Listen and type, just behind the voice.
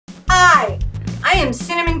am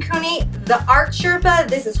Cinnamon Cooney, the Art Sherpa.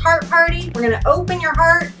 This is Heart Party. We're going to open your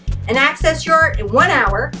heart and access your art in 1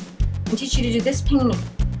 hour and teach you to do this painting.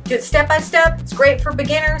 Do it step by step. It's great for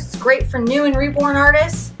beginners. It's great for new and reborn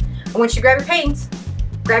artists. I want you to grab your paints,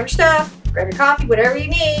 grab your stuff, grab your coffee, whatever you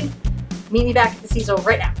need. Meet me back at the easel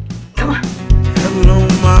right now. Come on. Hello,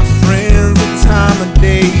 my friends. The time of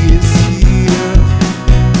day is here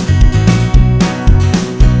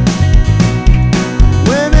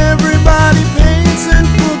when everybody paints and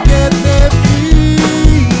forget their fear.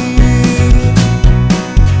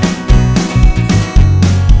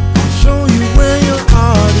 I'll show you where your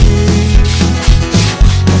heart is.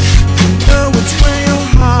 You know it's where your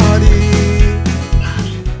heart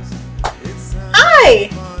is. Hi,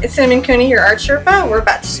 it's Cinnamon Cooney, your Art Sherpa. We're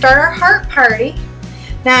about to start our heart party.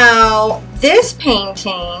 Now, this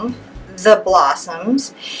painting, The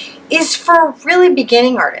Blossoms, is for really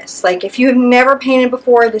beginning artists. Like if you have never painted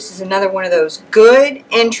before, this is another one of those good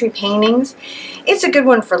entry paintings. It's a good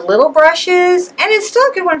one for little brushes, and it's still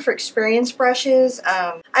a good one for experienced brushes.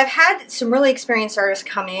 I've had some really experienced artists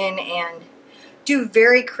come in and do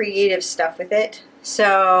very creative stuff with it.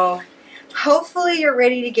 So hopefully you're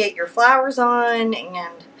ready to get your flowers on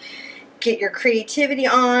and get your creativity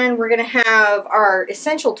on. We're going to have our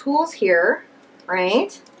essential tools here,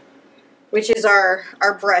 right? Which is our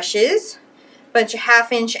brushes, bunch of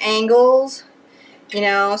 1/2-inch angles, you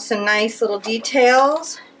know, some nice little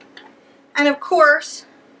details, and of course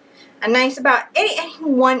a nice about any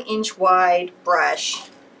 1-inch wide brush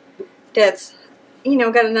that's, you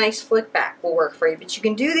know, got a nice flick back will work for you. But you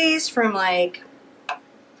can do these from like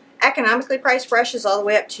economically priced brushes all the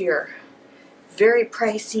way up to your very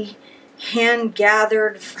pricey hand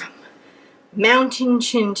gathered from mountain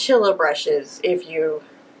chinchilla brushes if you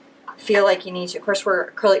feel like you need to. Of course,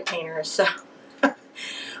 we're acrylic painters, so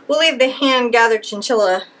we'll leave the hand gathered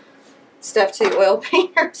chinchilla stuff to the oil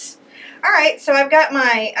painters. Alright, so I've got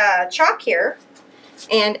my chalk here,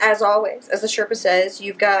 and as always, as the Sherpa says,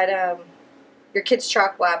 you've got your kid's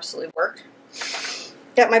chalk will absolutely work.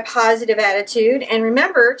 Got my positive attitude, and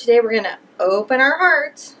remember, today we're going to open our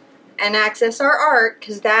hearts and access our art,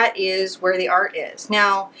 because that is where the art is.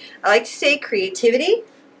 Now, I like to say creativity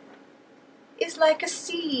is like a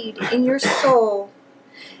seed in your soul,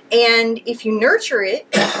 and if you nurture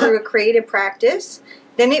it through a creative practice,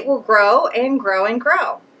 then it will grow and grow and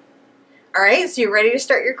grow. Alright, so you're ready to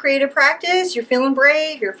start your creative practice, you're feeling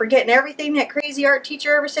brave, you're forgetting everything that crazy art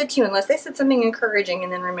teacher ever said to you, unless they said something encouraging,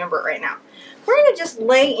 and then remember it right now. We're going to just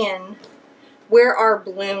lay in where our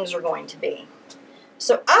blooms are going to be.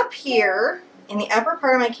 So up here in the upper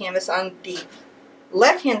part of my canvas on the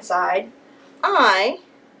left hand side, I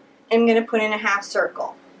am going to put in a half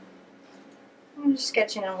circle. I'm just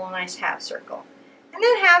sketching a little nice half circle. And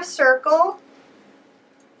that half circle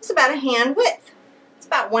is about a hand width. It's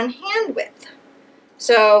about 1 hand width.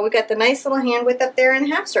 So we got the nice little hand width up there in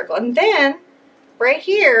the half circle. And then right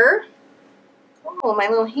here, oh, my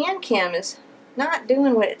little hand cam is not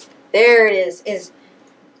doing what it's, there it is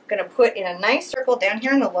going to put in a nice circle down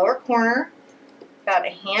here in the lower corner, about a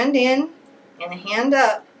hand in and a hand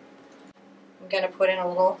up. I'm going to put in a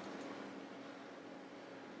little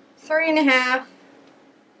 3.5,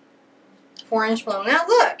 4-inch bloom. Now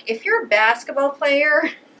look, if you're a basketball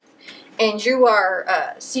player and you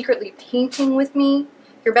are secretly painting with me,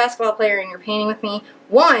 if you're a basketball player and you're painting with me,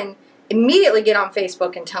 1, immediately get on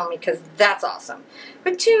Facebook and tell me, because that's awesome.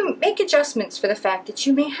 But 2, make adjustments for the fact that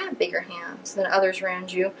you may have bigger hands than others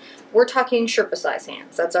around you. We're talking Sherpa size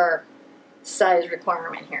hands. That's our size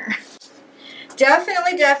requirement here.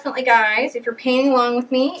 Definitely, guys, if you're painting along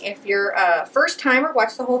with me, if you're a first timer,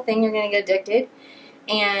 watch the whole thing. You're going to get addicted.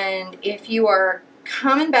 And if you are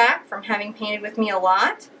coming back from having painted with me a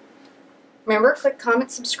lot, remember, click,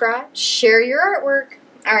 comment, subscribe, share your artwork.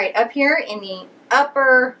 Alright, up here in the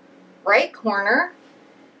upper right corner,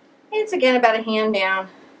 it's again about a hand down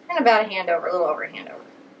and about a hand over, a little over a hand over.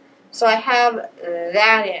 So I have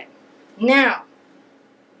that in. Now,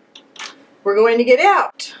 we're going to get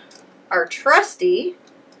out our trusty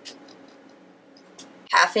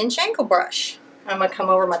 1/2-inch angle brush. I'm going to come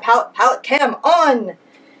over my palette cam on,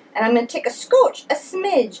 and I'm going to take a scotch, a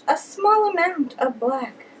smidge, a small amount of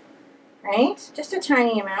black, right? Just a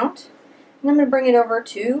tiny amount. And I'm going to bring it over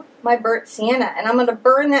to my burnt sienna, and I'm going to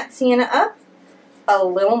burn that sienna up a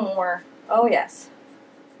little more. Oh yes.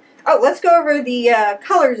 Oh, let's go over the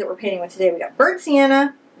colors that we're painting with today. We got burnt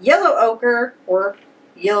sienna, yellow ochre or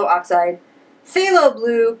yellow oxide, phthalo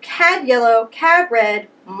blue, cad yellow, cad red,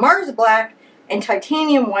 Mars black, and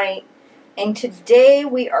titanium white. And today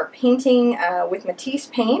we are painting with Matisse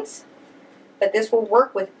paints, but this will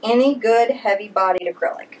work with any good heavy-bodied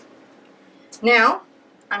acrylic. Now,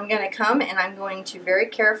 I'm going to come and I'm going to very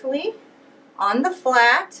carefully, on the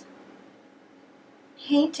flat,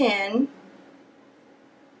 paint in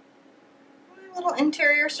my little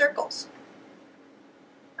interior circles.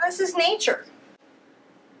 This is nature.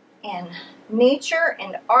 And nature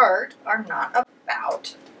and art are not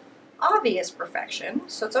about obvious perfection,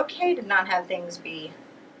 so it's okay to not have things be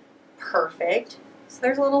perfect. So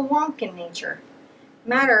there's a little wonk in nature.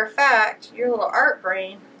 Matter of fact, your little art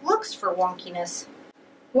brain looks for wonkiness,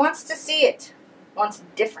 wants to see it, wants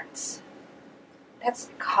difference. That's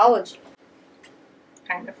ecology.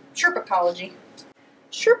 Kind of. Sherpacology.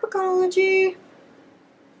 Sherpacology.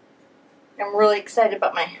 I'm really excited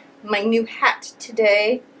about my new hat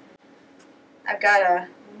today. I've got a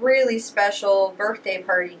really special birthday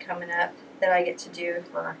party coming up that I get to do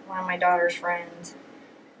for one of my daughter's friends.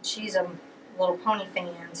 She's a little pony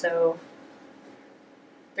fan, so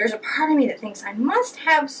there's a part of me that thinks I must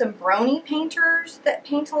have some brony painters that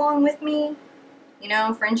paint along with me. You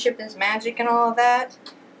know, friendship is magic and all of that.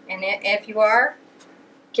 And if you are,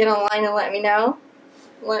 get online and let me know.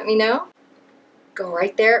 Let me know. Go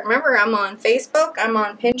right there. Remember, I'm on Facebook. I'm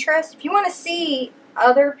on Pinterest. If you want to see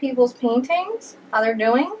other people's paintings, how they're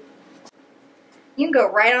doing, you can go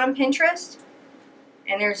right on Pinterest.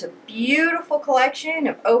 And there's a beautiful collection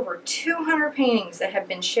of over 200 paintings that have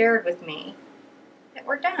been shared with me that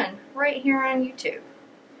were done right here on YouTube.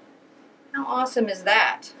 How awesome is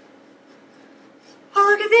that? Oh,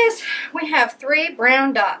 look at this. We have 3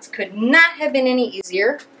 brown dots. Could not have been any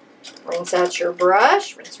easier. Rinse out your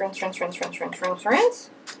brush. Rinse, rinse, rinse, rinse, rinse, rinse, rinse, rinse.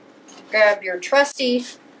 Grab your trusty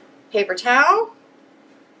paper towel.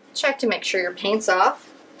 Check to make sure your paint's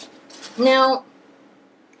off. Now,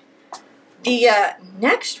 the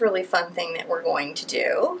next really fun thing that we're going to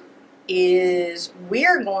do is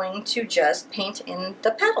we're going to just paint in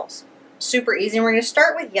the petals. Super easy. We're going to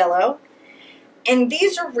start with yellow. And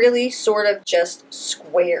these are really sort of just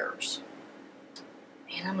squares.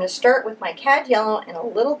 And I'm going to start with my cad yellow and a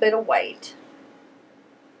little bit of white.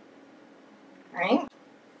 Alright?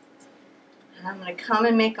 And I'm going to come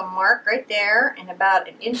and make a mark right there, and about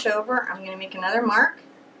an inch over I'm going to make another mark.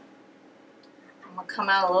 I'm going to come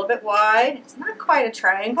out a little bit wide. It's not quite a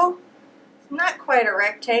triangle. It's not quite a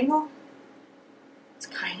rectangle. It's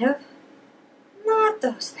kind of not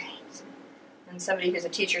those things. And somebody who's a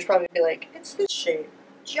teacher is probably be like, it's this shape.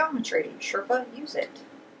 Geometry. Sherpa, use it.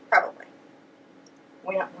 Probably.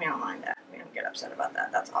 We don't mind that. We don't get upset about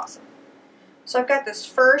that. That's awesome. So I've got this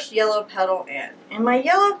first yellow petal in. And my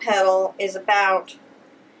yellow petal is about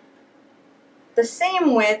the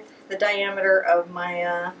same width, the diameter of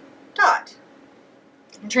my dot.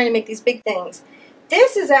 I'm trying to make these big things.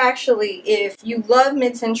 This is actually, if you love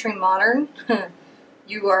mid-century modern,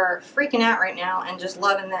 you are freaking out right now and just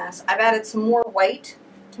loving this. I've added some more white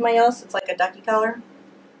to my yellow, so it's like a ducky color. I'm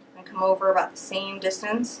going to come over about the same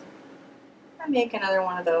distance and make another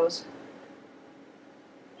one of those.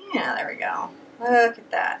 Yeah, there we go. Look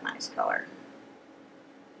at that nice color.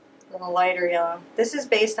 A little lighter yellow. This is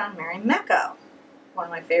based on Mary Mecco, one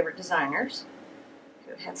of my favorite designers,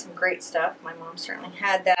 who had some great stuff. My mom certainly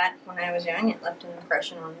had that when I was young. It left an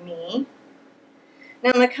impression on me. Now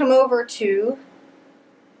I'm going to come over to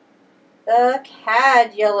the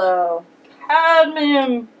cad yellow.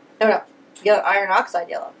 Cadmium. No, yellow iron oxide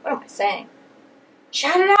yellow. What am I saying?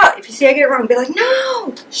 Shout it out. If you see I get it wrong, be like,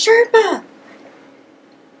 no, Sherpa.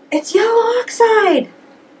 It's yellow oxide.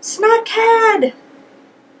 It's not cad.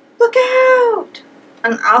 Look out.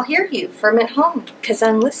 And I'll hear you from at home because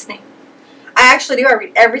I'm listening. I actually do. I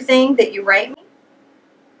read everything that you write me.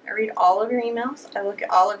 I read all of your emails. I look at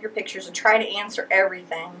all of your pictures and try to answer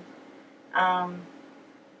everything.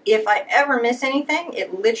 If I ever miss anything,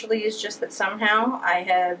 it literally is just that somehow I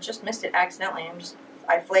have just missed it accidentally.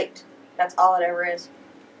 I flaked. That's all it ever is.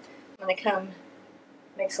 I'm going to come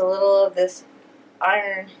mix a little of this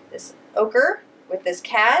iron, this ochre with this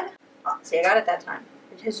cad. Oh, see, I got it that time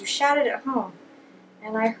because you shouted at home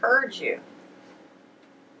and I heard you.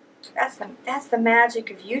 That's the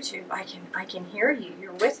magic of YouTube. I can hear you.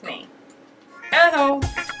 You're with me. Hello.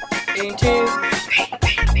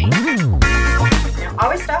 Now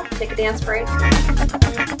always stop. Take a dance break.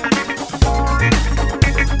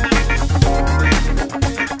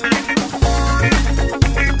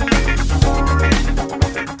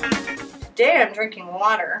 Today I'm drinking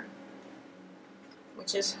water,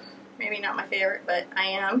 which is maybe not my favorite, but I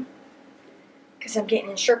am because I'm getting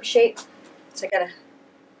in Sherpa shape. So I gotta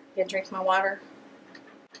drink my water.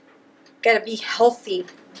 Gotta be healthy.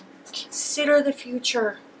 Consider the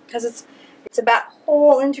future because it's about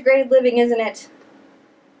whole integrated living, isn't it?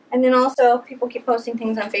 And then also people keep posting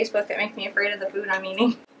things on Facebook that make me afraid of the food I'm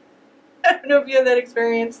eating. I don't know if you have that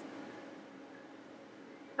experience.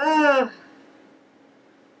 Oh,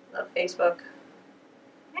 love Facebook.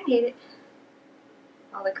 I hate it.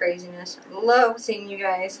 All the craziness. I love seeing you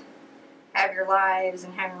guys have your lives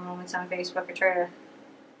and have your moments on Facebook. I try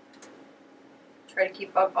to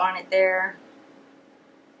keep up on it there.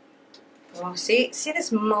 Oh, see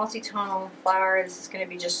this multi-tonal flower? This is going to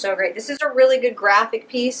be just so great. This is a really good graphic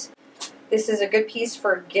piece. This is a good piece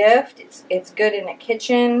for a gift. It's good in a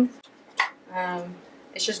kitchen.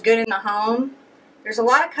 It's just good in the home. There's a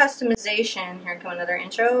lot of customization. Here, come another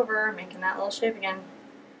inch over, making that little shape again.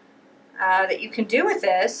 That you can do with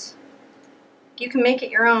this. You can make it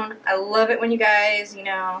your own. I love it when you guys, you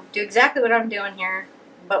know, do exactly what I'm doing here.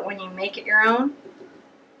 But when you make it your own,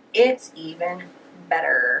 it's even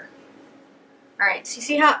better. Alright, so you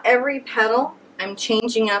see how every petal, I'm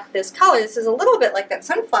changing up this color. This is a little bit like that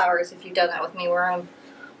sunflowers, if you've done that with me, where I'm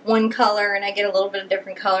one color and I get a little bit of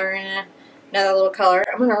different color and another little color.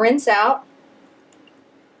 I'm going to rinse out.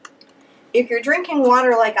 If you're drinking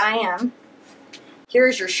water like I am,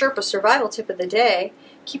 here's your Sherpa survival tip of the day.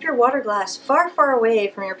 Keep your water glass far, far away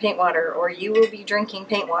from your paint water, or you will be drinking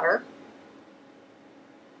paint water.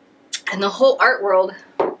 And the whole art world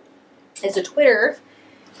is a Twitter,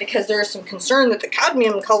 because there is some concern that the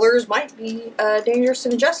cadmium colors might be dangerous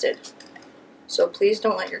and ingested. So please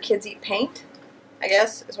don't let your kids eat paint, I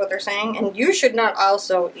guess is what they're saying. And you should not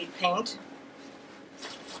also eat paint.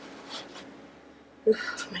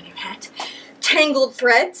 Oof, my new hat. Tangled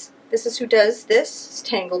threads. This is who does this. It's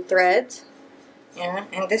Tangled Threads. Yeah,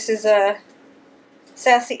 and this is a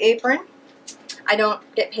Sassy Apron. I don't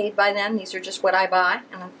get paid by them. These are just what I buy,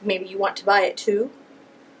 and maybe you want to buy it too.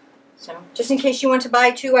 So, just in case you want to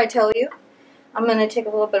buy too, I tell you. I'm going to take a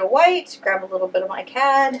little bit of white, grab a little bit of my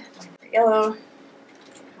cad, yellow,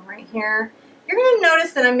 come right here. You're going to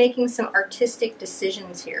notice that I'm making some artistic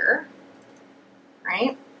decisions here,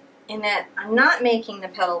 right? In that I'm not making the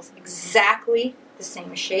petals exactly the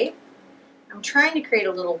same shape. I'm trying to create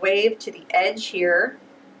a little wave to the edge here,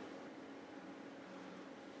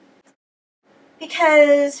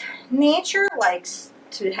 because nature likes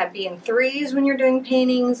to be in threes when you're doing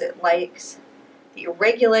paintings. It likes the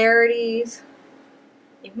irregularities.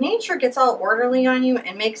 If nature gets all orderly on you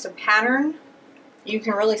and makes a pattern you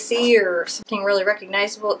can really see, or something really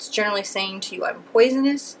recognizable, it's generally saying to you, I'm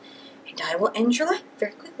poisonous and I will end your life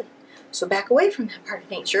very quickly. So back away from that part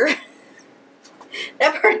of nature.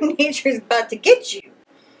 That part of nature is about to get you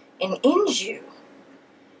and end you.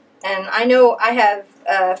 And I know I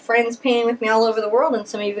have friends painting with me all over the world, and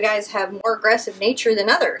some of you guys have more aggressive nature than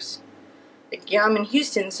others. Like, yeah, I'm in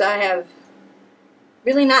Houston, so I have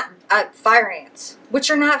really not fire ants,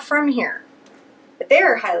 which are not from here. But they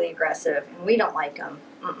are highly aggressive, and we don't like them.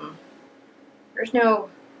 There's no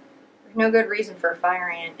good reason for a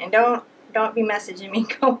fire ant. And don't be messaging me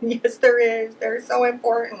going, yes, there is. They're so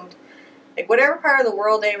important. Like, whatever part of the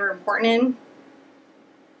world they were important in,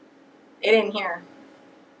 it isn't here.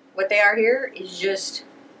 What they are here is just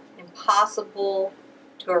impossible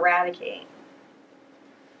to eradicate.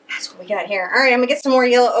 That's what we got here. Alright, I'm going to get some more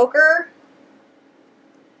yellow ochre.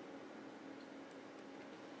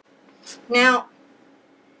 Now,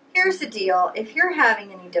 here's the deal. If you're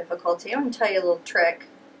having any difficulty, I'm going to tell you a little trick.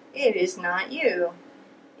 It is not you.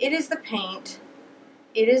 It is the paint.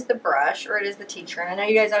 It is the brush, or it is the teacher. And I know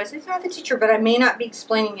you guys always say, it's not the teacher, but I may not be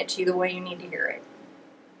explaining it to you the way you need to hear it.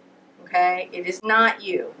 Okay? It is not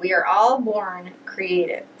you. We are all born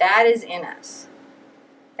creative. That is in us.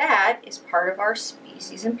 That is part of our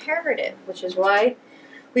species imperative, which is why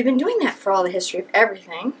we've been doing that for all the history of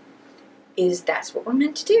everything, is that's what we're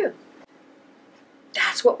meant to do.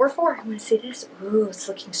 That's what we're for. I'm going to see this. Ooh, it's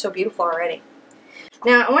looking so beautiful already.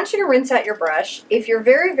 Now, I want you to rinse out your brush. If you're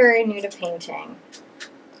very, very new to painting,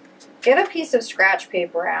 get a piece of scratch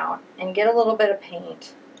paper out and get a little bit of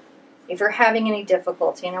paint if you're having any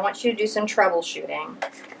difficulty, and I want you to do some troubleshooting.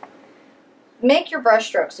 Make your brush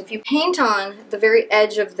strokes. If you paint on the very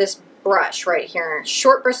edge of this brush right here,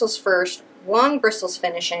 short bristles first, long bristles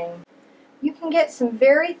finishing, you can get some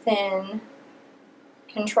very thin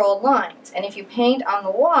controlled lines. And if you paint on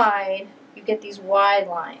the wide, you get these wide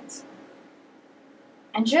lines.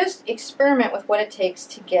 And just experiment with what it takes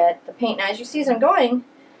to get the paint. Now, as you see as I'm going,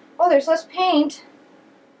 oh, there's less paint,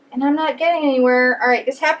 and I'm not getting anywhere. Alright,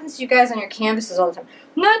 this happens to you guys on your canvases all the time.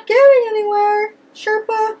 I'm not getting anywhere,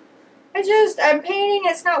 Sherpa. I'm painting,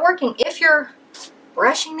 it's not working. If you're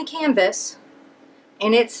brushing the canvas,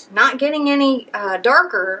 and it's not getting any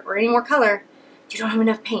darker or any more color, you don't have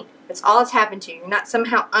enough paint. That's all that's happened to you. You're not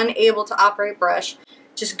somehow unable to operate brush.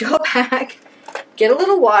 Just go back, get a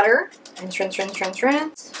little water, rinse, rinse, rinse, rinse,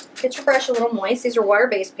 rinse. Get your brush a little moist. These are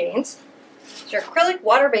water-based paints. your acrylic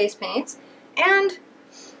water-based paints, and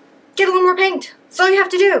get a little more paint. That's all you have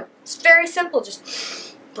to do. It's very simple.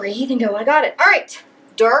 Just breathe and go, I got it. All right,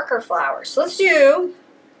 darker flowers. So let's do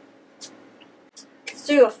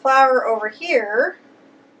a flower over here.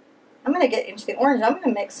 I'm going to get into the orange. I'm going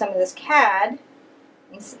to mix some of this cad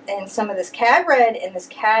and some of this cad red and this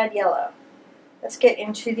cad yellow. Let's get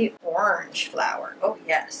into the orange flower. Oh,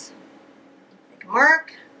 yes. Make a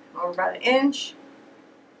mark over about an inch.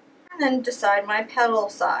 And then decide my petal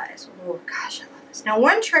size. Oh, gosh, I love this. Now,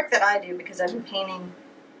 one trick that I do, because I've been painting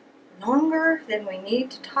longer than we need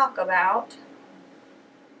to talk about.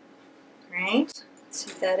 Right? Let's see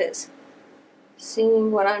if that is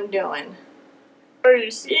seeing what I'm doing. Are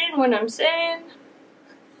you seeing what I'm saying?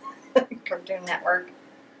 Cartoon Network.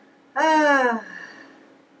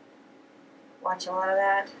 Watch a lot of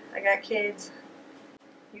that. I got kids.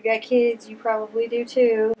 You got kids, you probably do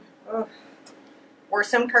too. Ugh. Or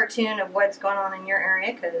some cartoon of what's going on in your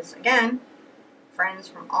area, because again, friends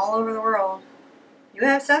from all over the world. You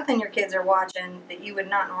have something your kids are watching that you would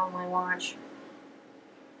not normally watch.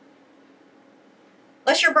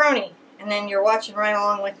 Unless you're Brony, and then you're watching right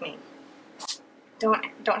along with me.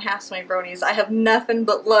 Don't hassle me, Bronies. I have nothing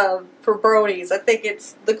but love for Bronies. I think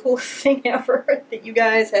it's the coolest thing ever that you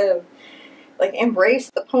guys have, like,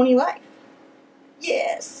 embraced the pony life.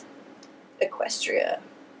 Yes. Equestria.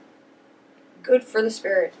 Good for the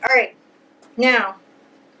spirit. Alright. Now,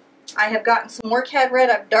 I have gotten some more cad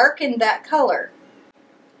red. I've darkened that color.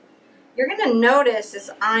 You're going to notice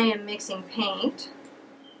as I am mixing paint,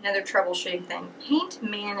 another troubleshooting thing, paint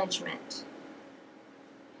management.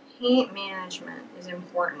 Paint management is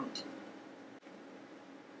important,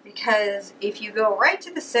 because if you go right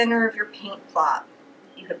to the center of your paint plot,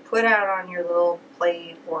 you could put out on your little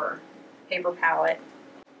plate or paper palette,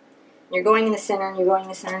 you're going in the center and you're going in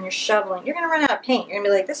the center and you're shoveling, you're going to run out of paint. You're going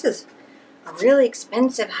to be like, this is a really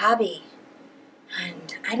expensive hobby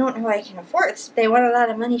and I don't know I can afford it. They want a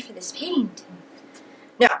lot of money for this paint.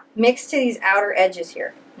 No, mix to these outer edges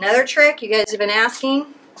here. Another trick you guys have been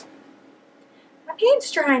asking. My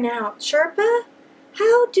paint's drying out, Sherpa.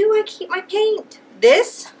 How do I keep my paint?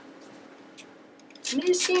 This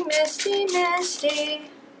misty, misty,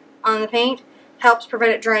 misty on the paint helps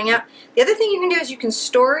prevent it drying out. The other thing you can do is you can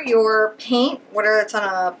store your paint, whether it's on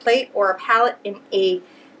a plate or a palette, in a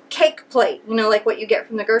cake plate. You know, like what you get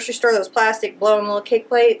from the grocery store, those plastic blown little cake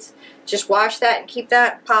plates. Just wash that and keep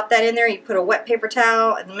that, pop that in there. You put a wet paper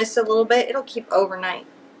towel and mist it a little bit. It'll keep overnight,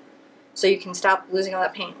 so you can stop losing all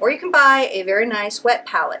that paint. Or you can buy a very nice wet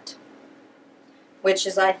palette, which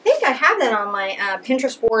is, I think I have that on my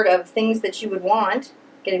Pinterest board of things that you would want.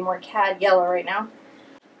 Getting more cad yellow right now,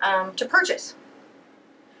 to purchase.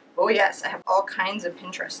 Oh yes, I have all kinds of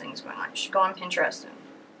Pinterest things going on. You should go on Pinterest and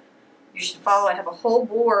you should follow. I have a whole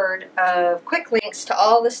board of quick links to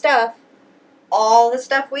all the stuff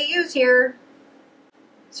we use here.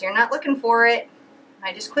 So you're not looking for it.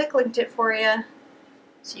 I just quick linked it for you,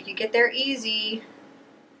 so you could get there easy.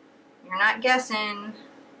 You're not guessing.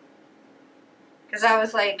 Because I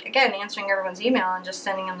was like, again, answering everyone's email and just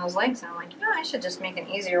sending them those links. And I'm like, you know, I should just make an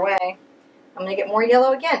easier way. I'm going to get more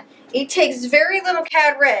yellow again. It takes very little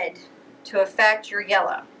cad red to affect your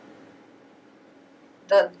yellow.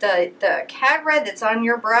 The cad red that's on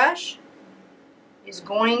your brush is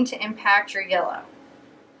going to impact your yellow.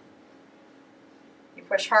 You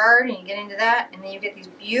push hard and you get into that, and then you get these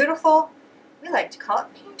beautiful, we like to call it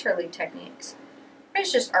painterly techniques. But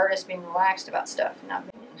it's just artists being relaxed about stuff, not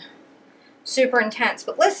being super intense.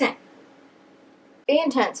 But listen, be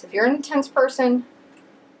intense. If you're an intense person,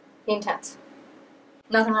 be intense.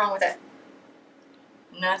 Nothing wrong with it.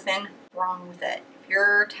 Nothing wrong with it. If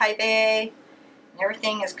you're type A and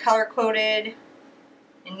everything is color-coded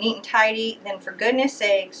and neat and tidy, then for goodness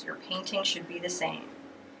sakes, your painting should be the same.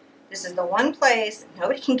 This is the one place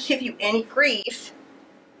nobody can give you any grief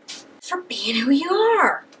for being who you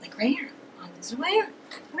are. Like right here, on this way.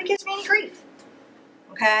 Nobody gives me any grief.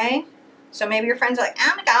 Okay? So maybe your friends are like,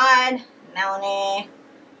 oh my God, Melanie,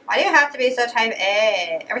 why do you have to be so type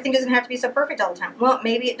A? Everything doesn't have to be so perfect all the time. Well,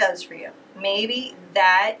 maybe it does for you. Maybe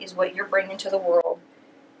that is what you're bringing to the world,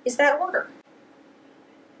 is that order.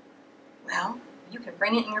 Well, you can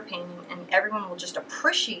bring it in your painting and everyone will just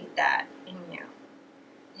appreciate that in you.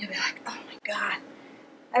 You'll be like, oh my God,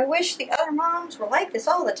 I wish the other moms were like this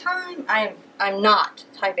all the time. I'm not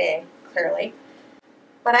type A, clearly,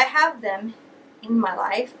 but I have them in my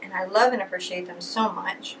life and I love and appreciate them so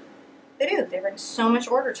much. They do. They bring so much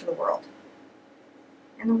order to the world.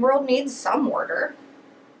 And the world needs some order.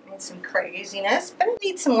 It needs some craziness, but it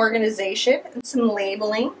needs some organization and some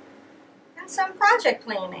labeling and some project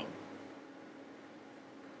planning.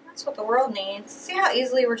 That's what the world needs. See how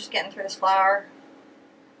easily we're just getting through this flower?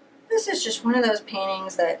 This is just one of those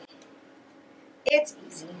paintings that it's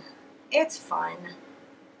easy. It's fun.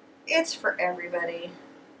 It's for everybody.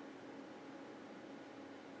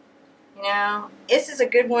 You know, this is a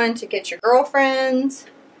good one to get your girlfriends.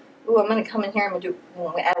 Ooh, I'm going to come in here. I'm going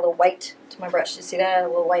to add a little white to my brush. You see that? A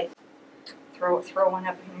little white. Throw one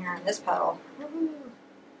up in here in this puddle. Ooh.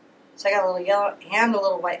 So I got a little yellow and a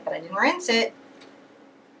little white, but I didn't rinse it.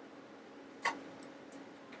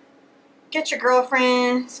 Get your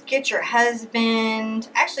girlfriends. Get your husband.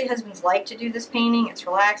 Actually, husbands like to do this painting. It's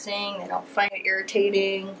relaxing. They don't find it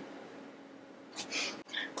irritating.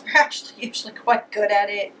 They're actually usually quite good at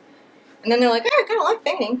it. And then they're like, oh, I kind of like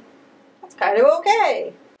painting. That's kind of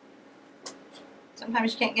okay.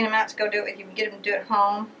 Sometimes you can't get them out to go do it with you. You can get them to do it at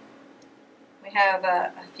home. We have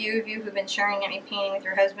a few of you who've been sharing at me painting with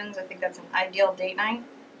your husbands. I think that's an ideal date night.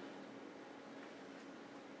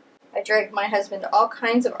 I drag my husband to all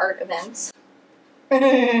kinds of art events.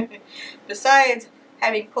 Besides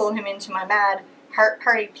having pulled him into my mad heart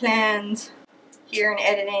party plans here in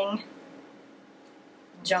editing.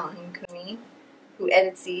 John Cooney, who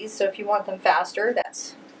edits these, so if you want them faster,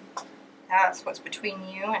 that's what's between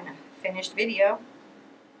you and a finished video.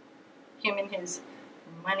 Him and his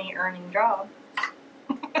money-earning job.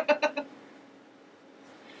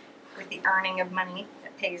 With the earning of money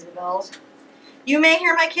that pays the bills. You may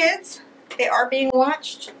hear my kids. They are being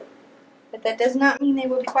watched. But that does not mean they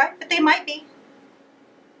will be quiet, but they might be.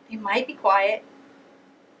 They might be quiet.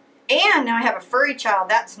 And now I have a furry child.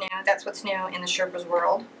 That's new. That's what's new in the Sherpa's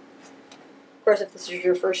world. Of course, if this is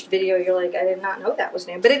your first video, you're like, I did not know that was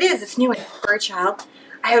new. But it is. It's new. I have a furry child.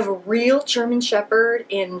 I have a real German Shepherd,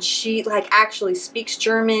 and she like actually speaks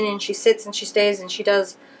German, and she sits and she stays and she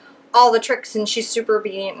does all the tricks, and she's super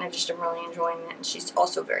obedient, and I just am really enjoying it. And she's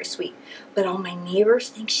also very sweet. But all my neighbors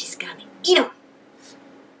think she's gonna eat them.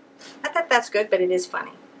 I thought that's good, but it is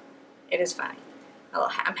funny. It is funny.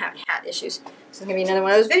 I'm having hat issues. This is going to be another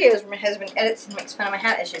one of those videos where my husband edits and makes fun of my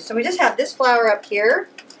hat issues. So we just have this flower up here.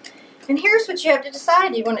 And here's what you have to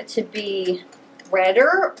decide. You want it to be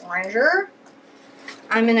redder, oranger.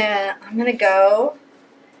 I'm gonna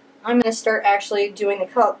start actually doing the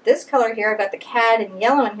color. This color here, I've got the cad in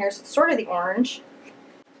yellow in here, so it's sort of the orange.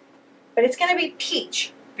 But it's gonna be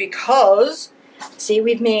peach because, see,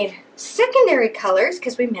 we've made secondary colors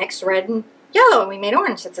because we mixed red and yellow and we made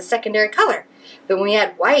orange. That's a secondary color. But when we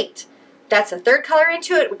add white, that's a third color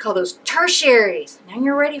into it. We call those tertiaries. Now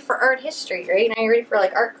you're ready for art history, right? Now you're ready for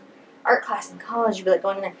like art class in college. You'd be like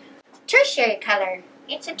going in there, tertiary color.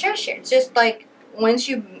 It's a tertiary. It's just like once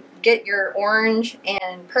you get your orange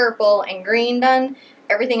and purple and green done,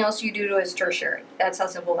 everything else you do is tertiary. That's how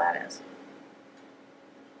simple that is.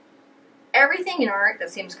 Everything in art that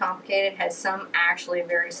seems complicated has some actually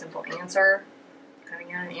very simple answer.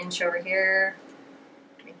 Cutting out an inch over here,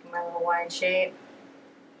 making my little wide shape.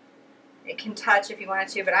 It can touch if you want it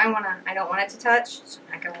to, but I don't want it to touch, so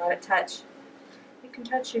I'm not going to let it touch. You can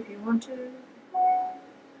touch if you want to.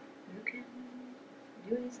 You can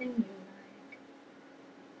do anything you like.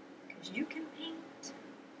 Because you can paint.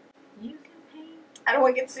 You can paint. I don't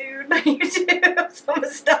want to get sued by YouTube, so I'm going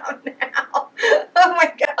to stop now. Oh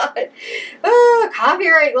my god. Oh,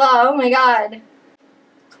 copyright law. Oh my god.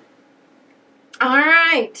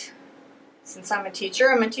 Alright. Since I'm a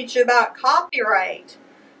teacher, I'm going to teach you about copyright.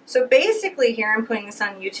 So basically here I'm putting this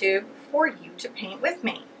on YouTube for you to paint with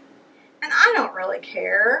me. And I don't really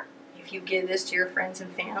care if you give this to your friends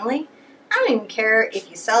and family. I don't even care if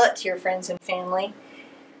you sell it to your friends and family.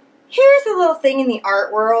 Here's a little thing in the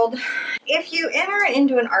art world. If you enter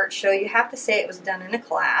into an art show, you have to say it was done in a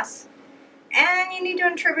class. And you need to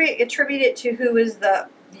attribute it to who is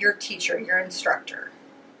your teacher, your instructor.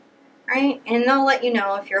 Right? And they'll let you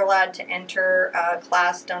know if you're allowed to enter a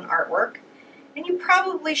class done artwork. And you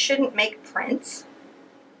probably shouldn't make prints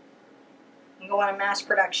and go on a mass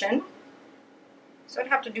production. So I'd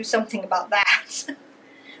have to do something about that.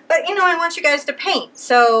 But, you know, I want you guys to paint.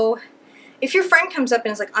 So if your friend comes up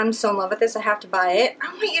and is like, I'm so in love with this, I have to buy it,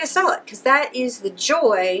 I want you to sell it. Because that is the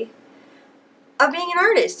joy of being an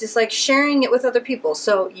artist. It's like sharing it with other people.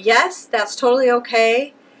 So, yes, that's totally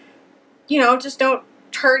okay. You know, just don't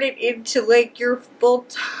turn it into, like, your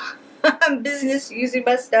full-time business using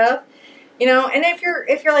my stuff. You know, and if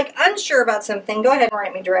you're like unsure about something, go ahead and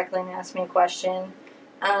write me directly and ask me a question.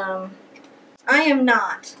 I am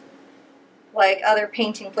not like other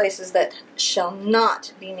painting places that shall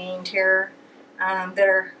not be named here, that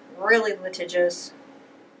are really litigious.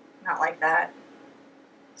 Not like that.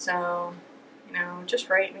 So, you know, just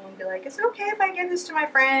write me and be like, is it okay if I give this to my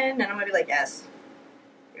friend? And I'm going to be like, yes.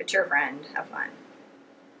 It's your friend. Have fun.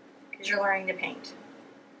 because you're learning to paint.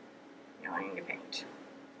 You're learning to paint.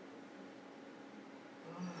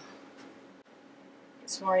 Get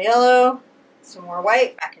some more yellow, some more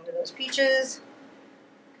white, back into those peaches.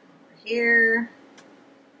 Come over here.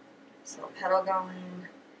 This little petal going.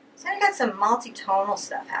 So I got some multi-tonal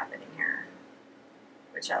stuff happening here,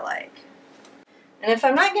 which I like. And if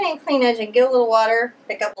I'm not getting a clean edge, I can get a little water,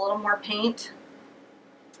 pick up a little more paint.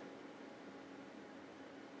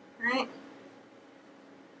 Right?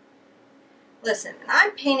 Listen,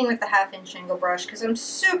 I'm painting with the 1/2" angle brush because I'm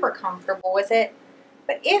super comfortable with it.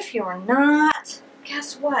 But if you're not,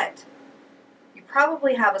 guess what? You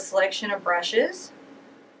probably have a selection of brushes.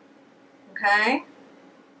 Okay?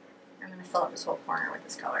 I'm going to fill up this whole corner with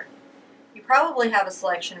this color. You probably have a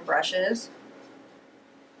selection of brushes.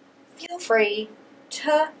 Feel free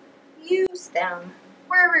to use them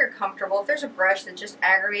wherever you're comfortable. If there's a brush that just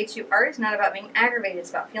aggravates you, art is not about being aggravated,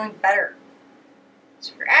 it's about feeling better.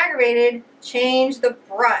 So if you're aggravated, change the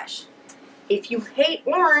brush. If you hate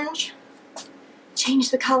orange, change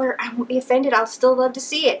the color. I won't be offended. I'll still love to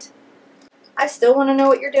see it. I still want to know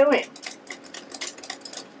what you're doing.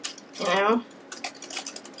 You know?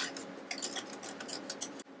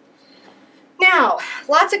 Now,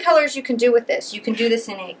 lots of colors you can do with this. You can do this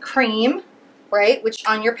in a cream, right, which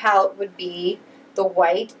on your palette would be the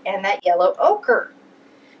white and that yellow ochre.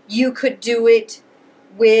 You could do it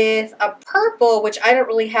with a purple, which I don't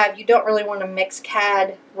really have. You don't really want to mix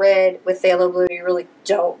cad red with phthalo blue. You really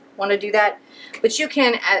don't want to do that. But you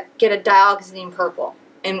can get a dioxazine purple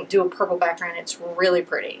and do a purple background. It's really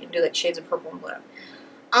pretty. You can do like shades of purple and blue.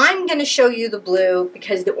 I'm going to show you the blue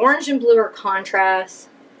because the orange and blue are contrasts.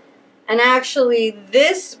 And actually,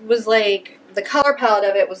 this was like, the color palette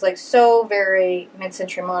of it was like so very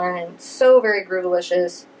mid-century modern and so very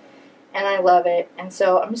groovalicious. And I love it. And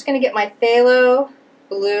so I'm just going to get my phthalo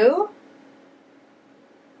blue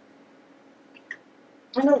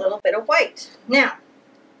and a little bit of white. Now,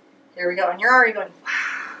 here we go. And you're already going,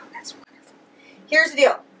 wow, that's wonderful. Here's the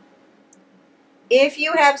deal. If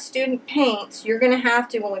you have student paints, you're going to have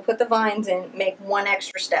to, when we put the vines in, make one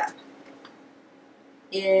extra step.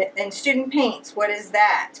 And student paints, what is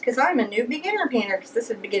that? Because I'm a new beginner painter, because this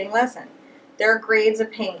is a beginning lesson. There are grades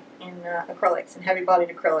of paint in acrylics and heavy-bodied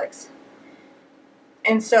acrylics.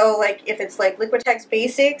 And so, like, if it's like Liquitex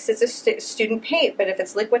Basics, it's a student paint. But if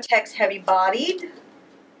it's Liquitex heavy-bodied,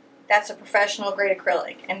 that's a professional grade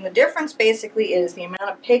acrylic. And the difference basically is the amount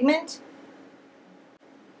of pigment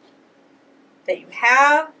that you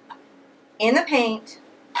have in the paint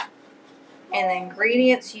and the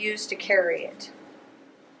ingredients used to carry it.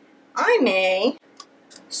 I may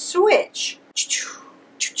switch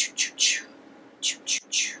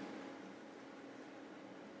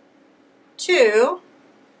to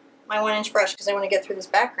my 1" brush because I want to get through this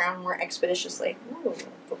background more expeditiously. Ooh,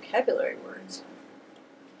 vocabulary words.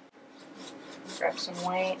 Grab some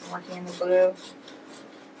white, I'm working in the blue.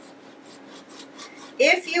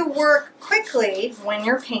 If you work quickly when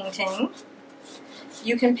you're painting,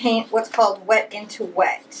 you can paint what's called wet into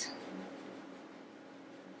wet,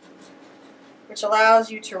 which allows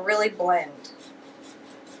you to really blend,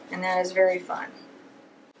 and that is very fun.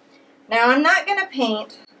 Now I'm not going to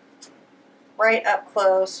paint right up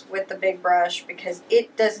close with the big brush because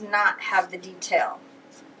it does not have the detail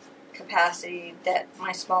capacity that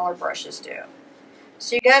my smaller brushes do.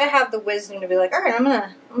 So you got to have the wisdom to be like, all right, I'm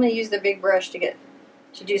gonna use the big brush to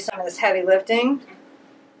do some of this heavy lifting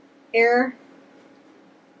here,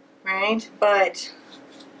 right? But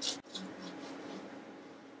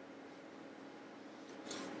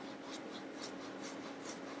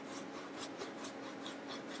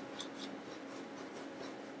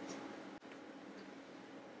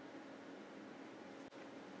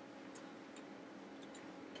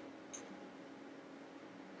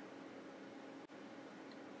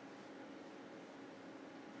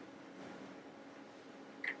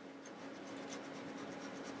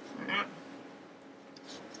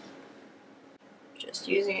just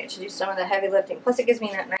using it to do some of the heavy lifting. Plus it gives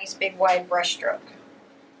me that nice big wide brush stroke.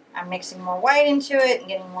 I'm mixing more white into it and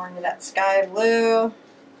getting more into that sky blue.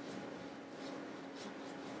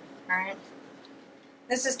 Alright.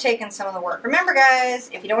 This is taking some of the work. Remember guys,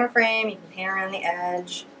 if you don't want to frame, you can paint around the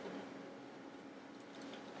edge.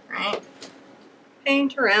 Right?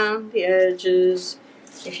 Paint around the edges.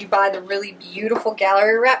 If you buy the really beautiful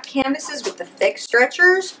gallery wrap canvases with the thick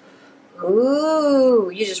stretchers,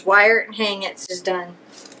 ooh, you just wire it and hang it. It's just done.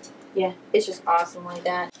 Yeah, it's just awesome like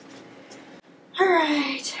that.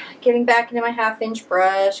 Alright, getting back into my 1/2"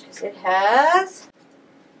 brush because it has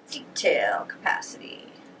detail capacity.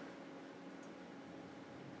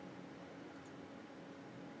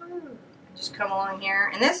 Ooh, Just come along here.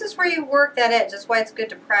 And this is where you work that edge. That's why it's good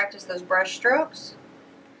to practice those brush strokes.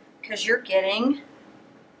 Because you're getting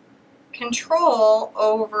control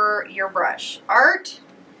over your brush. Art,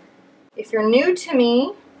 if you're new to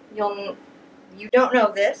me, you don't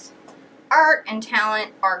know this. Art and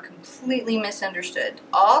talent are completely misunderstood.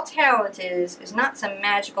 All talent is not some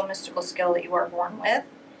magical, mystical skill that you are born with.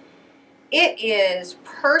 It is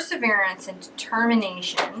perseverance and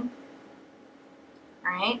determination.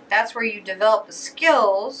 Right? That's where you develop the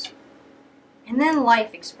skills, and then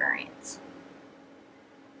life experience.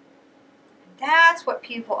 And that's what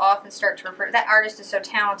people often start to refer to. That artist is so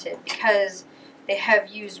talented because they have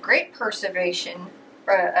used great perseverance,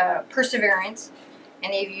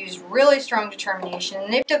 and they've used really strong determination,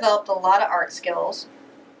 and they've developed a lot of art skills.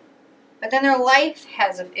 But then their life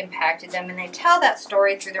has impacted them, and they tell that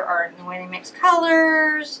story through their art, in the way they mix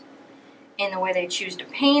colors, in the way they choose to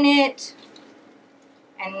paint it.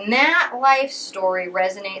 And that life story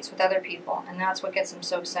resonates with other people, and that's what gets them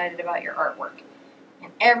so excited about your artwork.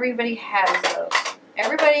 And everybody has those.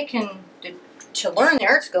 Everybody can, to learn the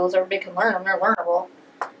art skills, everybody can learn them, they're learnable.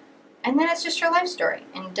 And then it's just your life story.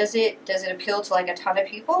 And does it appeal to like a ton of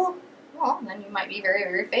people? Well, then you might be very,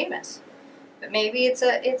 very famous. But maybe it's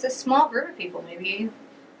a small group of people. Maybe you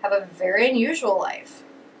have a very unusual life.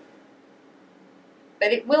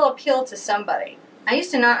 But it will appeal to somebody. I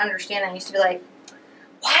used to not understand. I used to be like,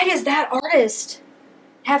 why does that artist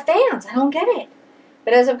have fans? I don't get it.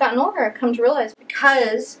 But as I've gotten older, I've come to realize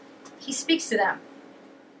because he speaks to them.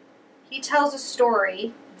 He tells a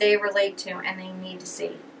story they relate to and they need to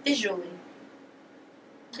see visually.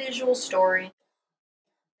 Visual story.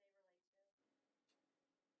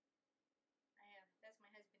 That's my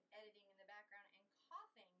husband editing in the background and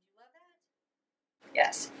coughing. Do you love that?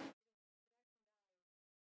 Yes.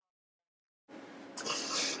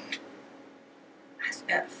 As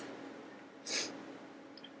if.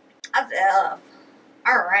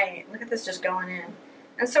 Alright, look at this just going in.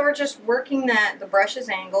 And so we're just working the brush's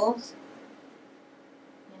angles.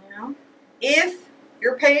 You know? If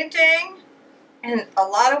you're painting and a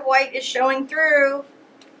lot of white is showing through,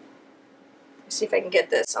 let's see if I can get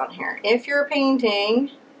this on here. If you're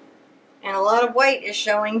painting and a lot of white is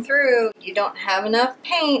showing through, you don't have enough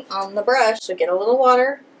paint on the brush, so get a little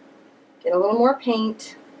water, get a little more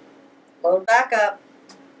paint, load back up,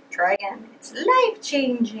 try again. It's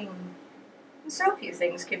life-changing. And so few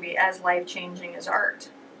things can be as life-changing as art.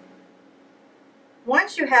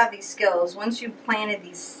 Once you have these skills, once you've planted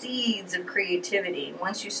these seeds of creativity,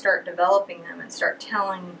 once you start developing them and start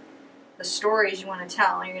telling the stories you want to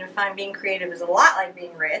tell, you're going to find being creative is a lot like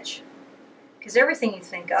being rich, because everything you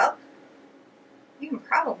think up, you can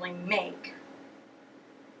probably make.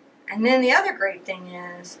 And then the other great thing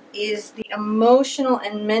is the emotional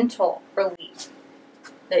and mental relief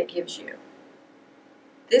that it gives you.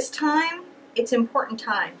 This time, it's important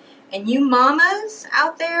time. And you mamas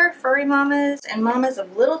out there, furry mamas and mamas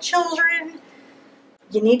of little children,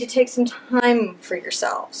 you need to take some time for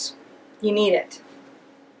yourselves. You need it.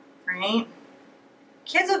 Right?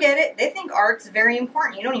 Kids will get it. They think art's very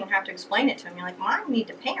important. You don't even have to explain it to them. You're like, Mom, I need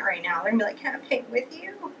to paint right now. They're going to be like, can I paint with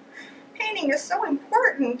you? Painting is so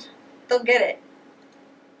important. They'll get it.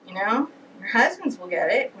 You know? Your husbands will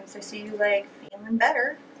get it once they see you, like, feeling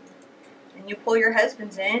better. And you pull your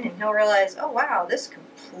husbands in and he'll realize, oh wow, this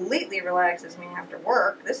completely relaxes me after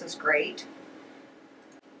work. This is great.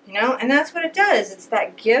 You know, and that's what it does. It's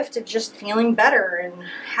that gift of just feeling better and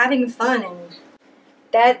having fun. And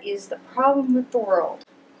that is the problem with the world.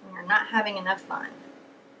 When you're not having enough fun.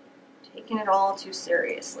 Taking it all too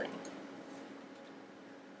seriously.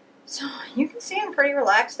 So you can see I'm pretty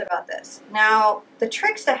relaxed about this. Now, the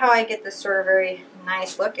tricks to how I get this sort of very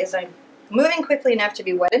nice look is I'm moving quickly enough to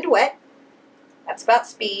be wet and wet. That's about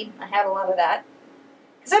speed. I have a lot of that.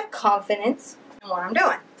 Because I have confidence in what I'm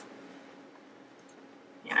doing.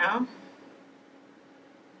 You know?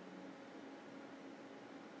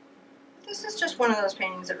 This is just one of those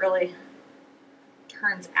paintings that really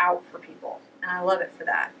turns out for people. And I love it for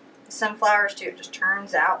that. The sunflowers too, it just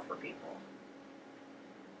turns out for people.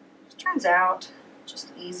 It just turns out.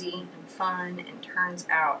 Just easy and fun and turns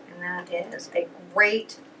out. And that is a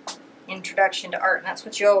great introduction to art. And that's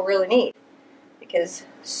what you all really need. Because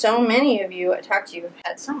so many of you I talk to you have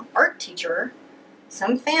had some art teacher,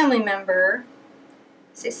 some family member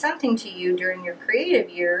say something to you during your creative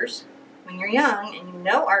years when you're young and you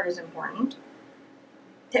know art is important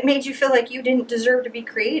that made you feel like you didn't deserve to be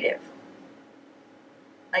creative.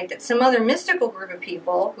 Like that some other mystical group of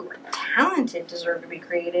people who were talented deserved to be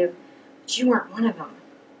creative, but you weren't one of them.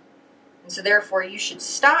 And so therefore you should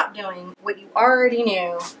stop doing what you already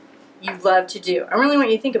knew you love to do. I really want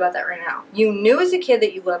you to think about that right now. You knew as a kid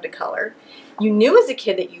that you loved to color. You knew as a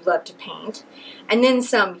kid that you loved to paint. And then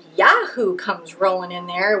some yahoo comes rolling in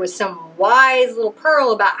there with some wise little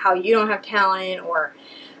pearl about how you don't have talent,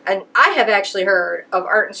 and I have actually heard of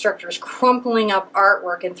art instructors crumpling up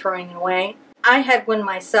artwork and throwing it away. I had one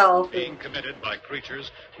myself. Being committed by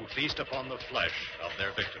creatures who feast upon the flesh of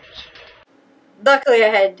their victims. Luckily, I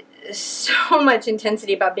had so much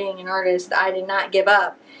intensity about being an artist that I did not give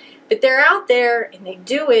up. But they're out there, and they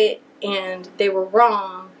do it, and they were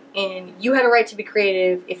wrong, and you had a right to be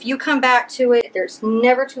creative. If you come back to it, there's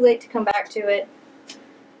never too late to come back to it.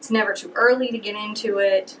 It's never too early to get into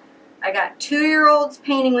it. I got 2-year-olds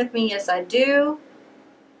painting with me, yes I do.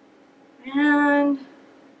 And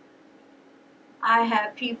I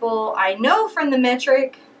have people I know from the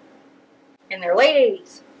metric in their late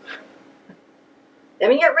 80s. They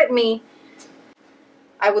haven't yet written me.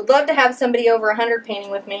 I would love to have somebody over 100 painting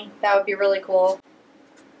with me. That would be really cool.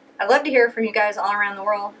 I'd love to hear from you guys all around the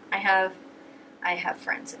world. I have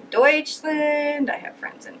friends in Deutschland. I have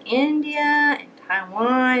friends in India and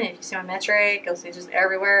Taiwan. If you see my metric, you'll see just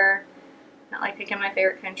everywhere. Not like picking my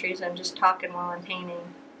favorite countries. I'm just talking while I'm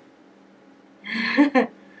painting.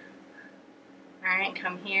 Alright,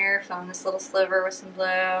 come here, fill in this little sliver with some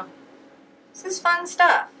blue. This is fun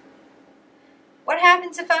stuff. What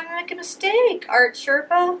happens if I make a mistake, Art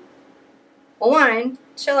Sherpa? Well, one,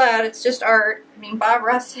 chill out, it's just art. I mean, Bob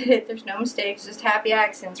Ross said it, there's no mistakes, just happy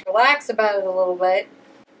accents. Relax about it a little bit.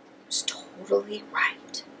 It's totally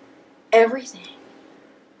right. Everything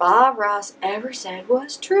Bob Ross ever said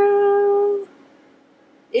was true.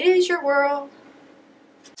 It is your world.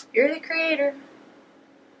 You're the creator.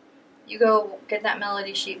 You go get that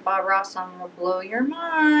melody sheet Bob Ross song, will blow your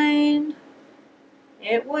mind.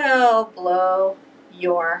 It will blow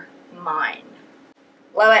your mind.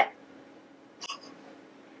 Blow it.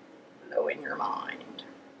 Blow in your mind.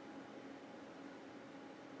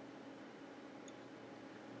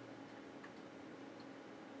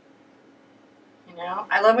 You know,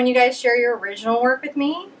 I love when you guys share your original work with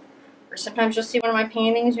me. Or sometimes you'll see one of my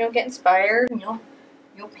paintings, you'll get inspired, and you'll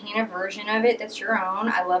paint a version of it that's your own.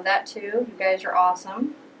 I love that too. You guys are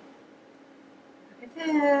awesome. Look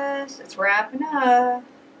at this. It's wrapping up.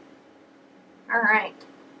 Alright.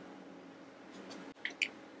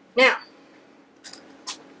 Now,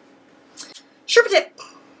 Sherpa tip.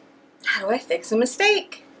 How do I fix a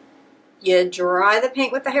mistake? You dry the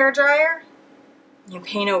paint with the hairdryer. You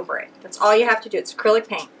paint over it. That's all you have to do. It's acrylic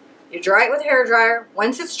paint. You dry it with a hairdryer.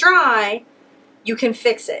 Once it's dry, you can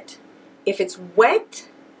fix it. If it's wet,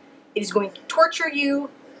 it is going to torture you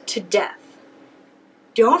to death.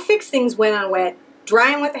 Don't fix things wet on wet.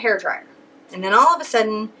 Dry them with a hairdryer. And then all of a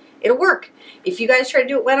sudden, it'll work. If you guys try to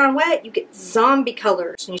do it wet on wet, you get zombie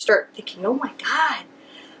colors. And you start thinking, oh my God,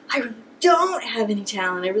 I really don't have any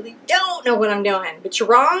talent. I really don't know what I'm doing. But you're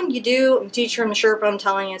wrong. You do. I'm a teacher. I'm a Sherpa. I'm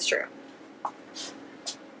telling you it's true.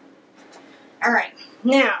 Alright.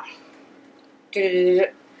 Now,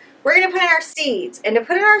 we're going to put in our seeds. And to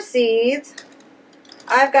put in our seeds,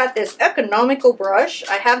 I've got this economical brush.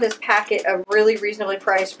 I have this packet of really reasonably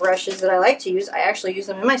priced brushes that I like to use. I actually use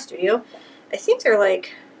them in my studio. I think they're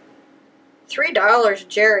like $3 at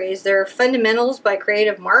Jerry's. They're Fundamentals by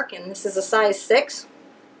Creative Mark, and this is a size 6.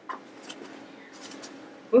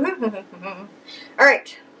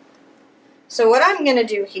 Alright. So what I'm going to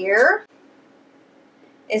do here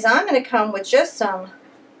is I'm going to come with just some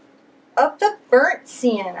of the burnt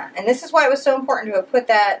sienna. And this is why it was so important to put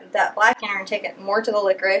that black in there and take it more to the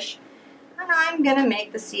licorice. And I'm going to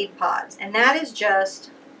make the seed pods. And that is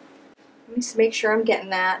just, let me make sure I'm getting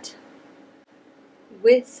that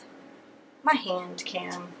with my hand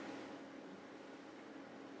cam.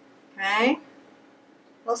 Okay.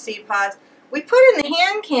 Little seed pods. We put in the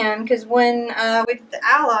hand cam because when we did the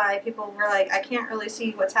Ally, people were like, I can't really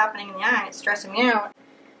see what's happening in the eye. It's stressing me out.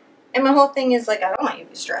 And my whole thing is like, I don't want you to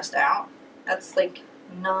be stressed out. That's like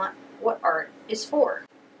not what art is for.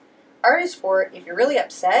 Art is for if you're really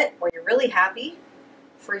upset or you're really happy,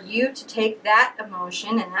 for you to take that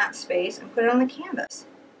emotion and that space and put it on the canvas.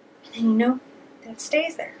 And then you know that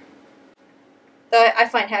stays there. So I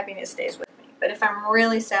find happiness stays with me. But if I'm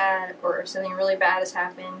really sad or if something really bad has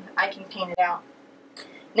happened, I can paint it out.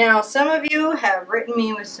 Now, some of you have written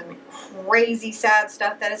me with some crazy sad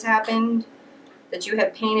stuff that has happened, that you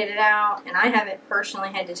have painted it out, and I haven't personally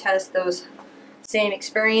had to test those same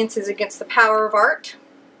experiences against the power of art.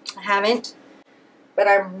 I haven't, but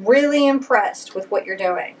I'm really impressed with what you're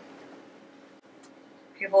doing.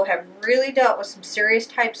 People have really dealt with some serious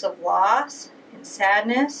types of loss and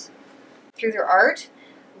sadness through their art.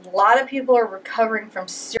 A lot of people are recovering from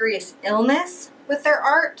serious illness with their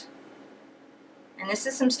art. And this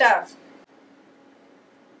is some stuff.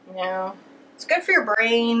 You know, it's good for your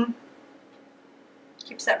brain.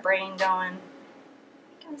 Keeps that brain going.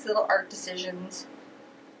 Making these little art decisions.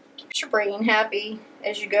 Keeps your brain happy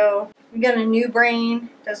as you go. You got a new brain.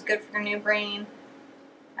 Does good for your new brain.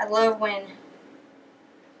 I love when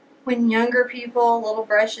younger people, little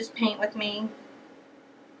brushes, paint with me.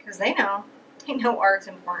 Because they know. They know art's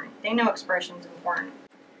important. They know expression's important.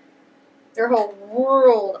 Their whole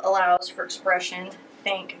world allows for expression.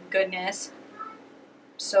 Thank goodness.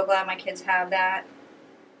 So glad my kids have that.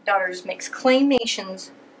 Daughter just makes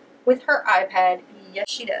claymations with her iPad. Yes,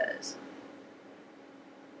 she does.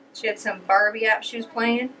 She had some Barbie app she was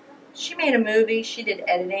playing. She made a movie. She did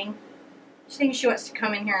editing. She thinks she wants to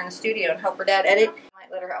come in here in the studio and help her dad edit. I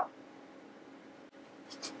might let her help.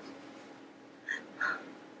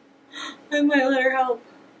 I might let her help.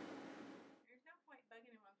 There's no point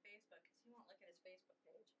bugging him on Facebook because he won't look at his Facebook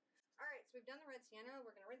page. Alright, so we've done the red sienna.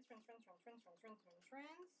 We're going to rinse.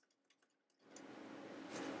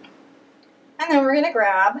 And then we're going to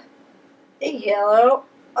grab the yellow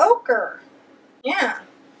ochre. Yeah.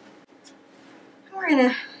 We're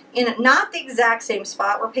going to, not the exact same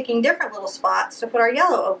spot. We're picking different little spots to put our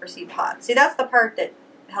yellow ochre seed pods. See, that's the part that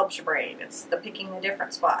helps your brain. It's the picking the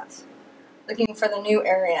different spots. Looking for the new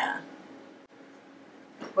area.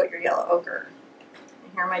 Put your yellow ochre.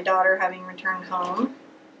 And here my daughter having returned home.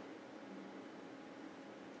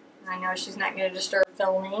 I know she's not going to disturb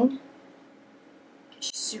filming.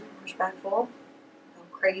 She's super respectful.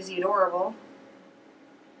 Crazy adorable.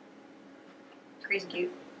 Crazy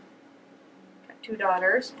cute. Got 2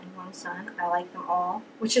 daughters and 1 son. I like them all,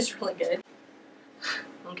 which is really good.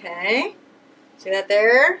 Okay. See that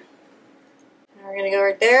there? Now we're going to go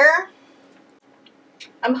right there.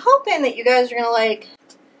 I'm hoping that you guys are going to like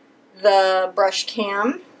the brush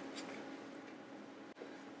cam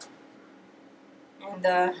and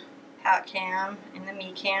the hat cam and the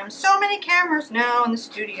me cam. So many cameras now in the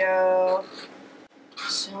studio.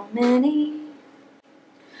 So many.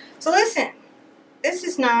 So listen, this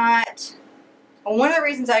is not, one of the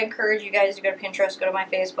reasons I encourage you guys to go to Pinterest, go to my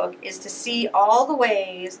Facebook, is to see all the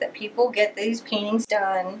ways that people get these paintings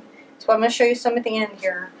done. So I'm going to show you some at the end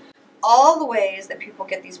here. All the ways that people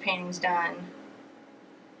get these paintings done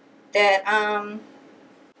that,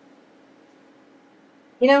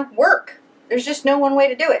 you know, work. There's just no one way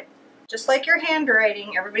to do it. Just like your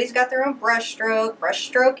handwriting, everybody's got their own brush stroke. Brush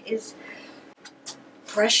stroke is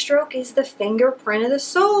the fingerprint of the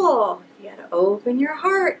soul. You got to open your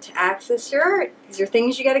heart to access your art. These are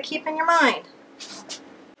things you got to keep in your mind.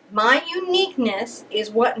 My uniqueness is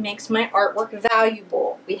what makes my artwork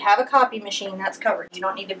valuable. We have a copy machine that's covered. You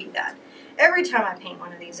don't need to be that. Every time I paint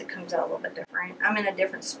one of these, it comes out a little bit different. I'm in a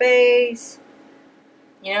different space.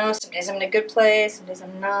 You know, some days I'm in a good place, some days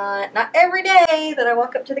I'm not. Not every day that I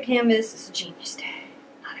walk up to the canvas is a genius day.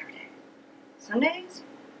 Not every day. Some days,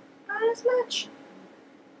 not as much.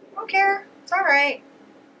 Don't care. It's alright.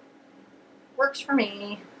 Works for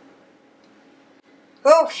me.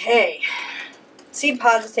 Okay. Seed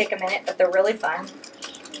pods take a minute, but they're really fun.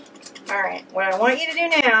 Alright, what I want you to do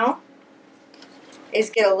now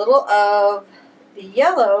is get a little of the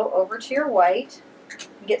yellow over to your white.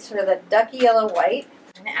 Get sort of the ducky yellow white.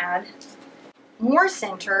 I'm going to add more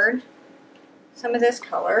centered some of this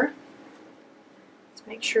color. Let's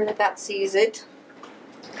make sure that that sees it.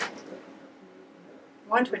 I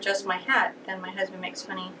want to adjust my hat, then my husband makes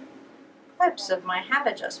funny clips of my hat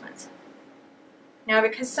adjustments. Now,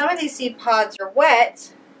 because some of these seed pods are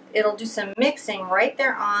wet, it'll do some mixing right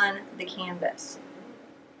there on the canvas.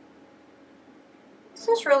 This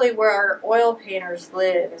is really where our oil painters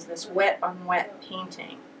live, is this wet on wet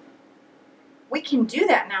painting. We can do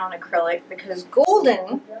that now in acrylic because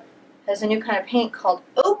Golden has a new kind of paint called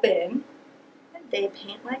Open, and they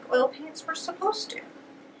paint like oil paints were supposed to.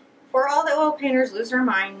 Before all the oil painters lose their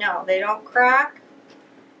mind, no, they don't crack.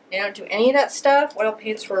 They don't do any of that stuff. Oil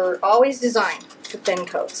paints were always designed to thin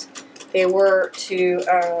coats. They were to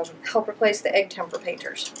help replace the egg temper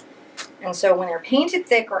painters. And so when they're painted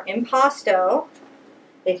thick or impasto,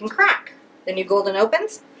 they can crack. The new Golden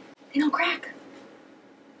Opens, they don't crack.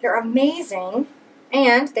 They're amazing,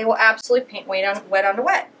 and they will absolutely paint wet onto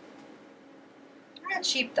wet. They're not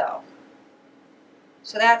cheap though.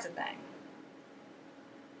 So that's a thing.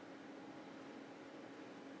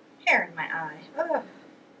 Hair in my eye. Ugh.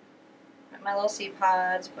 Put my little seed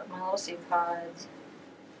pods, I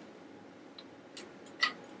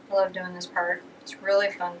love doing this part. It's really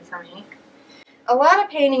fun for me. A lot of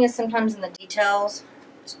painting is sometimes in the details,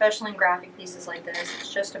 especially in graphic pieces like this.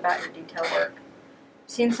 It's just about your detail work. I've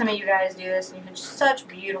seen some of you guys do this and you have such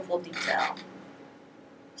beautiful detail.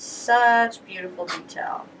 Such beautiful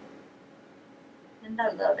detail. And I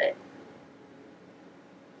love it.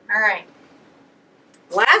 Alright.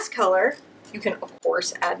 Last color, you can of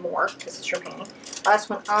course add more because it's your painting. Last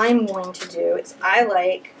one I'm going to do is I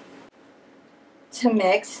like to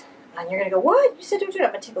mix, and you're going to go, what? You said don't do it. I'm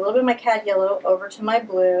going to take a little bit of my cad yellow over to my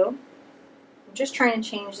blue. I'm just trying to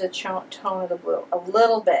change the tone of the blue a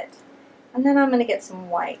little bit. And then I'm going to get some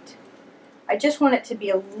white. I just want it to be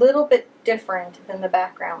a little bit different than the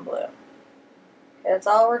background blue. Okay, that's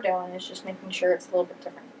all we're doing, is just making sure it's a little bit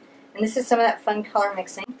different. And this is some of that fun color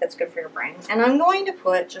mixing that's good for your brain. And I'm going to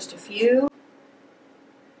put just a few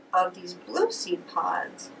of these blue seed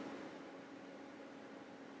pods.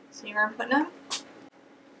 See where I'm putting them?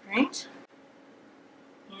 Right?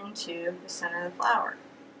 Into the center of the flower.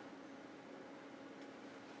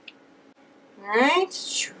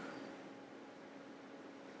 Alright.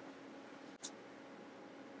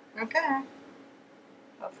 Okay.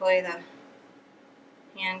 Hopefully the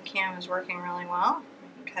hand cam is working really well.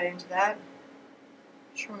 We can cut into that.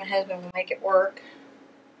 I'm sure my husband will make it work.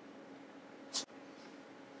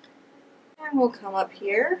 And we'll come up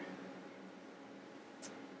here.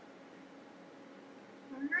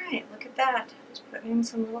 Alright, look at that. Just put in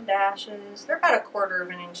some little dashes. They're about 1/4 of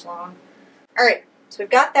an inch long. Alright, so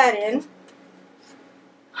we've got that in.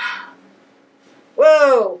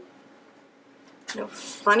 Whoa! No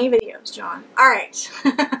funny videos, John. Alright.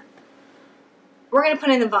 We're going to put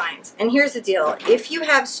in the vines. And here's the deal. If you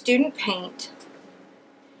have student paint,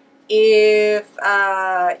 if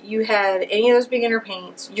you had any of those beginner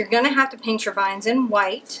paints, you're going to have to paint your vines in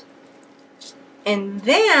white. And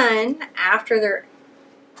then, after they're...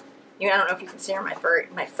 I don't know if you can see her.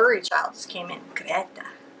 My furry child just came in. Greta.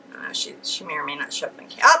 She may or may not show up.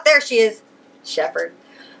 Oh, there she is. Shepherd.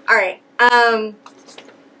 Alright.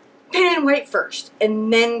 Paint in white first,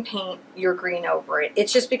 and then paint your green over it.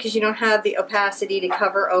 It's just because you don't have the opacity to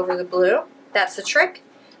cover over the blue. That's the trick.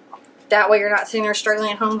 That way you're not sitting there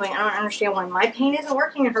struggling at home going, I don't understand why my paint isn't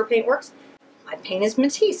working and her paint works. My paint is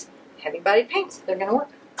Matisse. Heavy-bodied paints. They're going to work.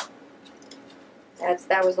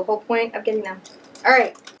 That was the whole point of getting them.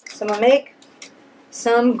 Alright, so I'm going to make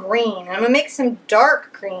some green. And I'm going to make some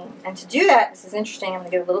dark green. And to do that, this is interesting, I'm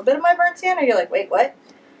going to get a little bit of my burnt sienna. You're like, wait, what?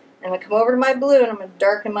 I'm going to come over to my blue, and I'm going to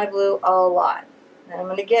darken my blue a lot. And I'm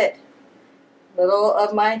going to get a little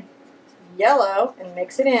of my yellow and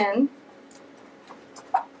mix it in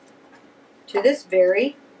to this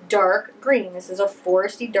very dark green. This is a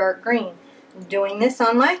foresty dark green. I'm doing this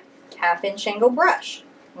on my 1/2-inch angle brush.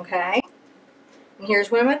 Okay? And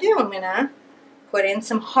here's what I'm going to do. I'm going to put in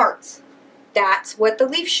some hearts. That's what the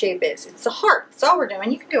leaf shape is. It's a heart. That's all we're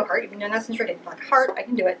doing. You can do a heart. You've been doing that since you're like a heart. I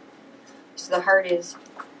can do it. So the heart is...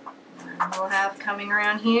 one little half coming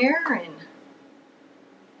around here, and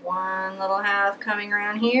one little half coming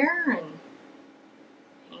around here, and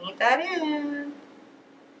paint that in.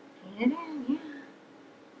 Paint it in, yeah.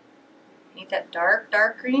 Paint that dark,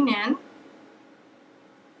 dark green in.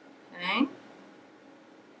 Okay.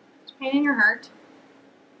 Just paint in your heart.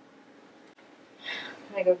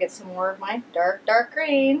 I'm going to go get some more of my dark, dark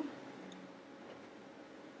green.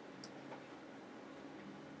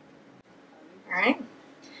 Alright.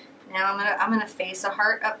 Now I'm gonna face a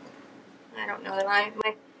heart up. I don't know that I'm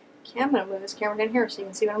gonna move this camera down here so you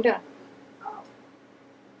can see what I'm doing.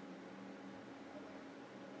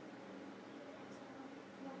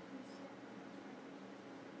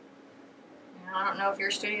 Now, I don't know if your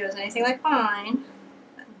studio is anything like mine,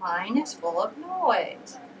 but mine is full of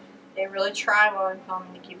noise. They really try while I'm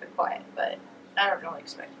filming to keep it quiet, but I don't really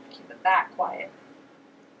expect to keep it that quiet.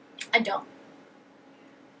 I don't.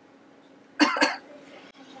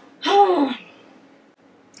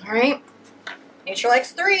 Alright, nature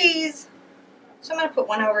likes 3s, so I'm going to put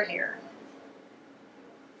one over here.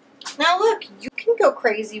 Now look, you can go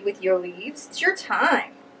crazy with your leaves. It's your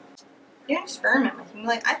time. You can experiment with them.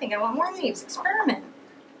 Like, I think I want more leaves. Experiment.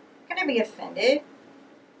 You're going to be offended.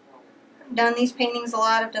 I've done these paintings a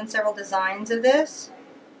lot. I've done several designs of this.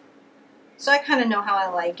 So I kind of know how I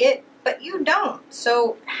like it, but you don't.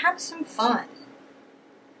 So have some fun.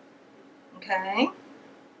 Okay?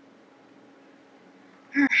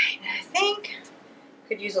 Alright, I think I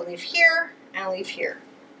could use a leaf here and a leaf here.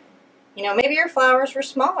 You know, maybe your flowers were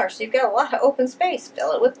smaller, so you've got a lot of open space.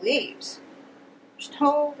 Fill it with leaves.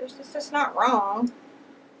 There's just not wrong.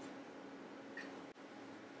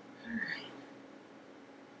 Alright.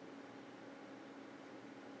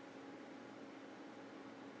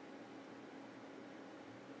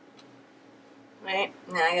 Right,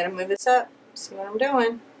 now I gotta move this up. See what I'm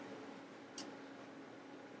doing.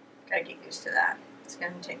 Gotta get used to that. It's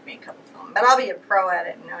going to take me a couple of films, but I'll be a pro at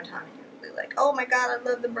it in no time. absolutely like, oh my god, I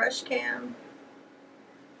love the brush cam.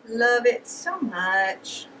 Love it so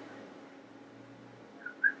much.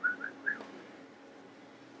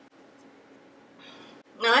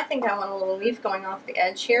 Now I think I want a little leaf going off the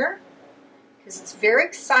edge here, because it's very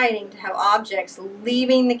exciting to have objects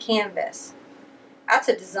leaving the canvas. That's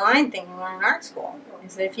a design thing we learn in art school,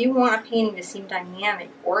 is that if you want a painting to seem dynamic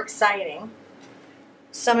or exciting,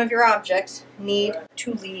 some of your objects need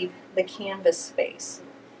to leave the canvas space.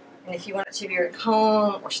 And if you want it to be very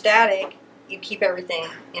calm or static, you keep everything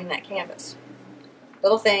in that canvas.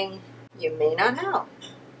 Little thing you may not know.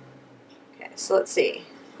 Okay, so let's see.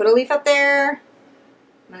 Put a leaf up there.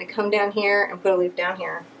 I'm going to come down here and put a leaf down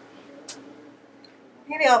here.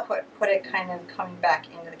 Maybe I'll put it kind of coming back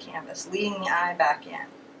into the canvas, leading the eye back in.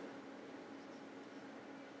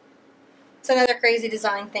 It's another crazy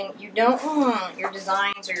design thing. You don't want your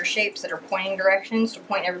designs or your shapes that are pointing directions to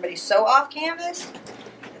point everybody so off canvas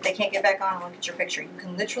that they can't get back on and look at your picture. You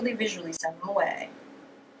can literally visually send them away.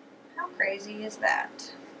 How crazy is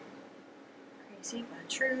that? Crazy but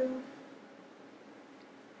true.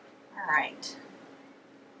 Alright.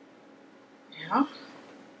 Now,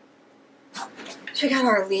 so we got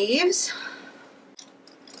our leaves.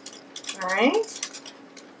 Alright.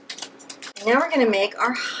 And now we're going to make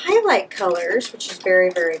our highlight colors, which is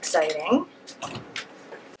very, very exciting.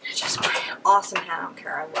 Just my awesome hat, I don't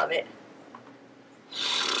care, I love it.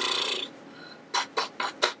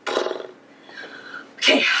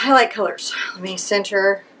 Okay, highlight colors. Let me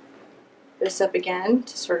center this up again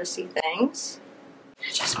to sort of see things.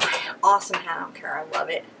 Just my awesome hat, I don't care, I love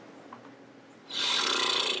it.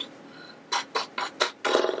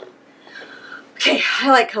 Okay,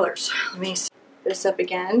 highlight colors. Let me set this up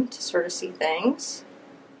again to sort of see things.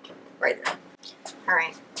 Right there.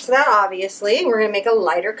 Alright, so that obviously, we're going to make a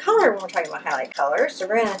lighter color when we're talking about highlight colors. So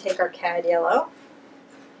we're going to take our cad yellow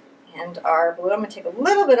and our blue. I'm going to take a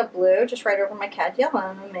little bit of blue just right over my cad yellow, and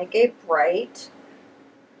I'm going to make a bright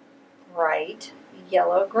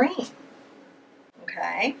yellow green.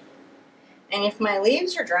 Okay? And if my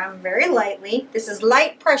leaves are dry, very lightly, this is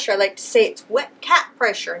light pressure. I like to say it's wet cat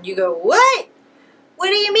pressure. And you go, what? What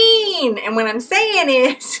do you mean? And what I'm saying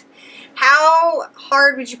is, how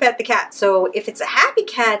hard would you pet the cat? So if it's a happy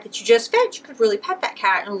cat that you just fed, you could really pet that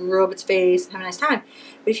cat and rub its face and have a nice time.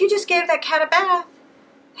 But if you just gave that cat a bath,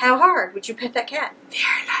 how hard would you pet that cat?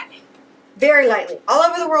 Very lightly. Very lightly. All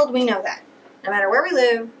over the world we know that. No matter where we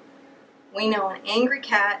live, we know an angry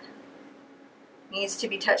cat needs to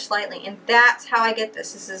be touched lightly. And that's how I get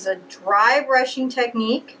this. This is a dry brushing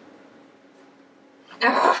technique.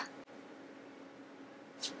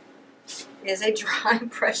 Is a dry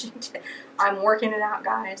brushing technique. I'm working it out,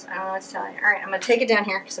 guys. I don't know what to tell you. Alright, I'm going to take it down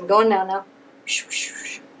here because I'm going down now.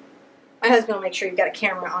 My husband will make sure you've got a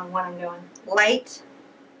camera on what I'm doing. Light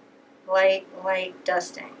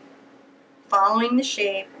dusting. Following the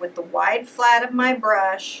shape with the wide flat of my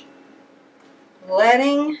brush.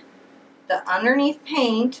 Letting the underneath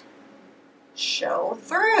paint show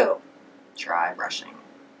through. Dry brushing.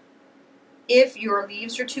 If your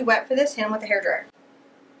leaves are too wet for this, hit them with a hairdryer.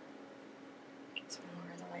 Get some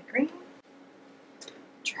more of the light green.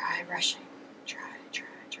 Dry brushing. Dry.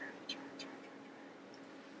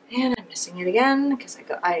 And I'm missing it again because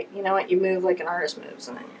you know what, you move like an artist moves,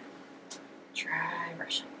 and then you dry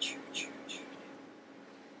brushing.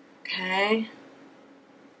 Okay.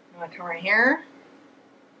 I'm going to come right here.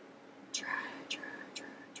 Dry.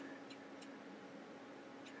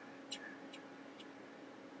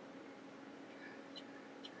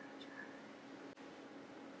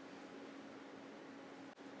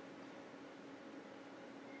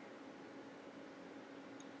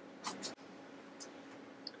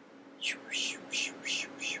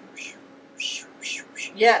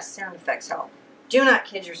 Yes, sound effects help. Do not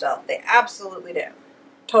kid yourself. They absolutely do.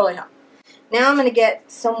 Totally help. Now I'm going to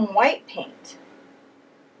get some white paint.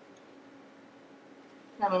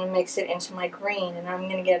 I'm going to mix it into my green, and I'm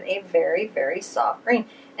going to get a very, very soft green.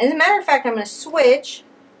 And as a matter of fact, I'm going to switch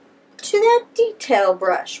to that detail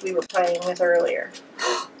brush we were playing with earlier.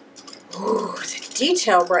 Ooh, the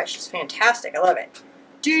detail brush is fantastic. I love it.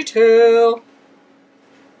 Detail.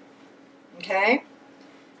 Okay.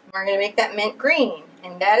 We're going to make that mint green.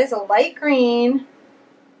 And that is a light green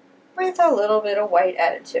with a little bit of white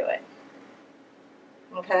added to it.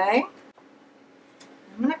 Okay.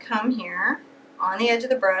 I'm going to come here on the edge of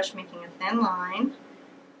the brush, making a thin line.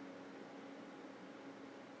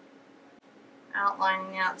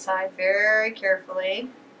 Outlining the outside very carefully.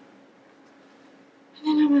 And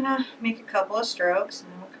then I'm going to make a couple of strokes.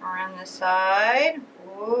 And then we'll come around this side.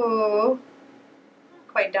 Ooh. Not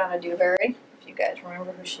quite Donna Dewberry, if you guys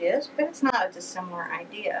remember who she is. But it's not a dissimilar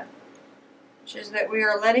idea. which is that we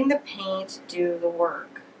are letting the paint do the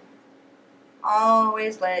work.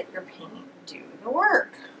 Always let your paint do the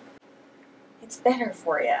work. It's better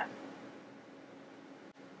for you.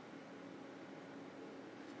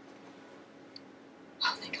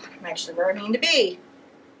 Oh, thank God, I'm actually where I need to be.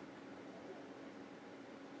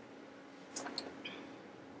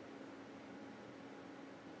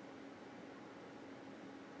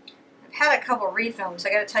 I've had a couple refilms.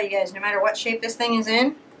 I gotta tell you guys, no matter what shape this thing is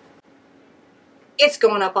in, it's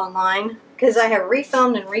going up online because I have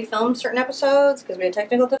refilmed and refilmed certain episodes because we had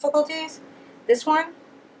technical difficulties. This one,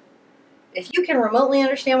 if you can remotely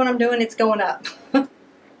understand what I'm doing, it's going up. Alright,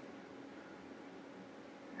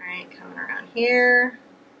 coming around here,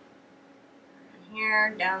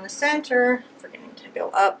 down the center, forgetting to go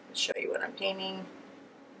up and show you what I'm painting.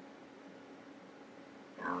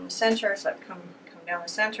 Down the center, so I've come down the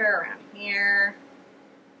center, around here,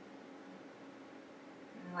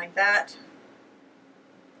 and like that.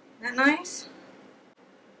 Isn't that nice?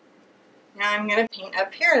 Now I'm going to paint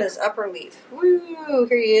up here, this upper leaf. Woo!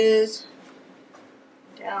 Here he is.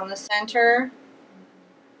 Down the center.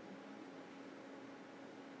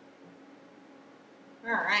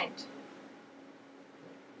 Alright.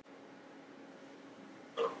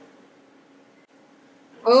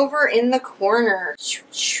 Over in the corner.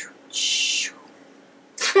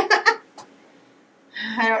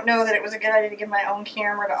 I don't know that it was a good idea to get my own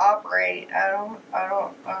camera to operate. I don't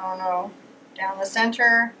know. Down the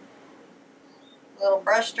center. Little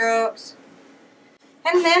brush strokes.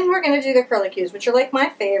 And then we're going to do the acrylic hues, which are like my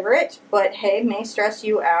favorite, but hey, may stress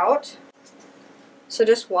you out. So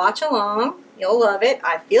just watch along. You'll love it.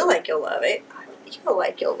 I feel like you'll love it. I feel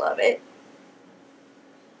like you'll love it.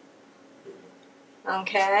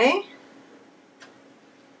 Okay.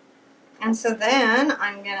 And so then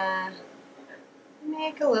I'm going to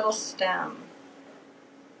make a little stem.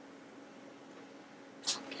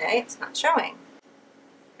 Okay, it's not showing.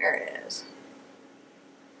 There it is.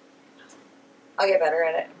 I'll get better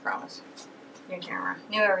at it, I promise. New camera,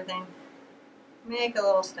 new everything. Make a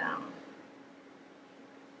little stem.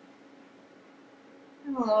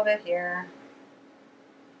 And a little bit here.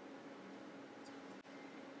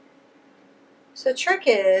 So the trick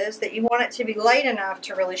is that you want it to be light enough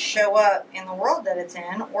to really show up in the world that it's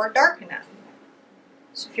in, or dark enough.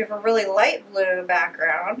 So if you have a really light blue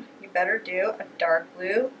background, you better do a dark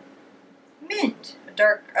blue mint, a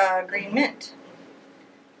dark green mint.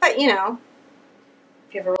 But you know,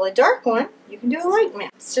 if you have a really dark one, you can do a light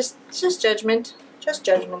mint. It's just judgment. Just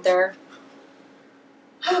judgment there.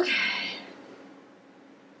 Okay.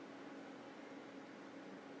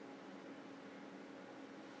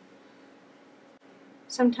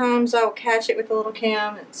 Sometimes I'll catch it with a little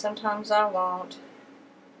cam, and sometimes I won't.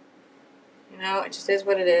 You know, it just is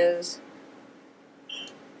what it is.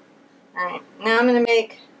 Alright, now I'm going to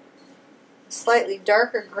make a slightly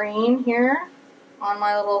darker green here on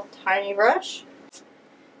my little tiny brush.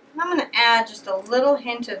 And I'm going to add just a little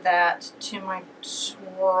hint of that to my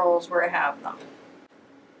swirls where I have them.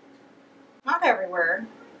 Not everywhere.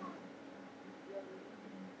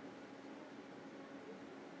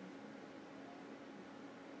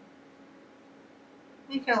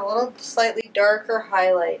 Make it a little slightly darker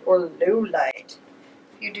highlight or low light.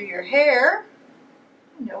 If you do your hair,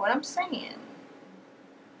 you know what I'm saying.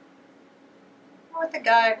 What the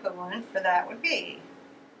guy equivalent for that would be.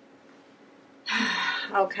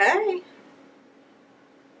 Okay.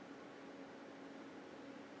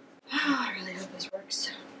 Oh, I really hope this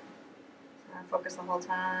works. I focused the whole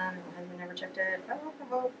time. My husband never checked it. I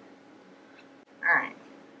hope. Alright.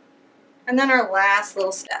 And then our last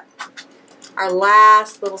little step. Our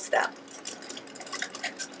last little step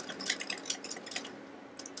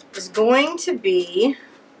is going to be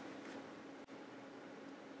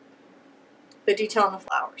the detail on the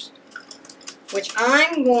flowers, which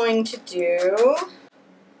I'm going to do.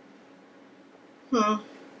 I'm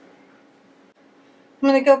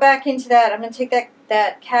going to go back into that. I'm going to take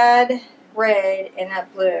that cad red and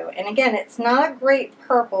that blue. And again, it's not a great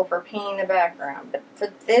purple for painting the background, but for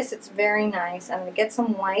this, it's very nice. I'm going to get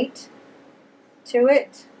some white to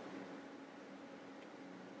it,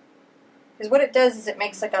 because what it does is it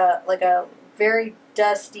makes like a very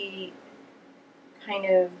dusty kind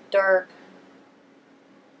of dark.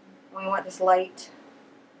 We want this light.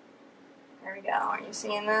 There we go. Are you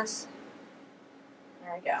seeing this?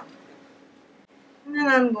 There we go. And then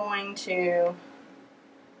I'm going to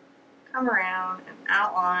come around and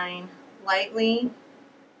outline lightly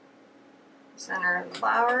the center of the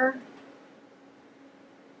flower.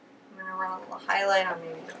 I'm going to run a little highlight on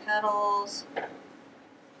maybe the petals.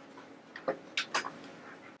 Run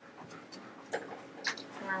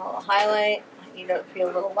a little little highlight. I need it to be a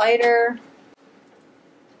little lighter.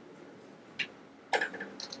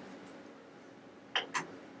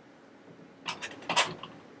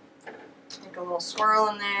 Make a little swirl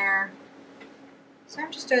in there. So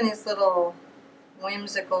I'm just doing these little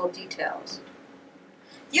whimsical details.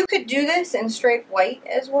 You could do this in straight white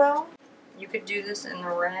as well. You could do this in the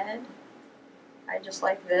red. I just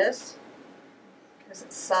like this because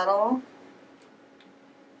it's subtle.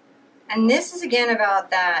 And this is again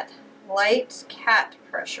about that light cat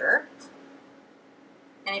pressure.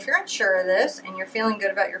 And if you're unsure of this and you're feeling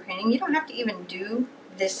good about your painting, you don't have to even do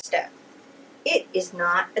this step. It is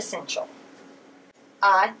not essential.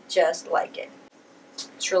 I just like it.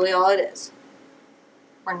 It's really all it is.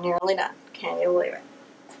 We're nearly done. Can you believe it?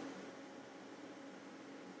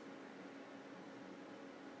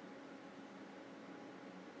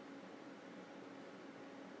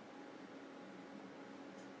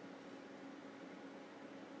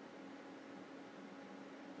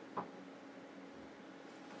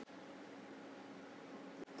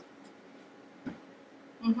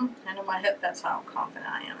 I know my hip, that's how confident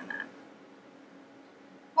I am in that.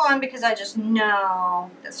 One, because I just know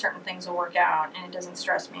that certain things will work out and it doesn't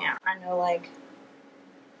stress me out. I know, like,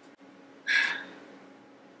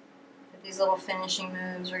 that these little finishing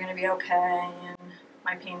moves are going to be okay and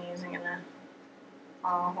my painting isn't going to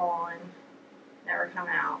fall a hole and never come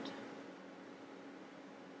out.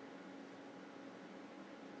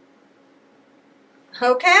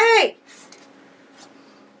 Okay!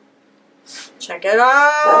 Check it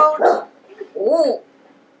out! Ooh!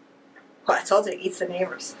 Well, I told you it eats the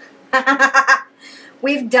neighbors.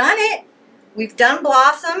 We've done it. We've done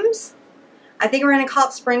blossoms. I think we're going to call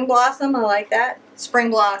it spring blossom. I like that.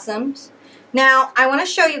 Spring blossoms. Now, I want to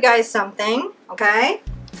show you guys something, okay?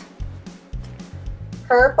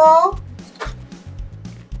 Purple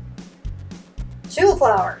tulip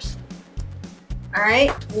flowers.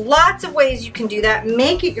 Alright? Lots of ways you can do that.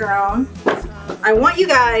 Make it your own. I want you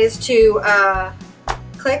guys to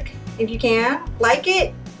click, if you can, like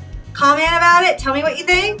it, comment about it, tell me what you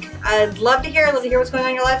think. I'd love to hear what's going on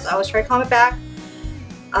in your lives. I always try to comment back.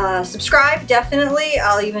 Subscribe, definitely.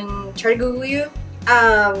 I'll even try to Google you.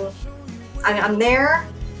 I'm there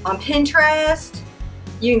on Pinterest.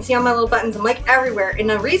 You can see all my little buttons. I'm like everywhere. And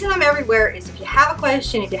the reason I'm everywhere is if you have a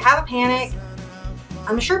question, if you have a panic,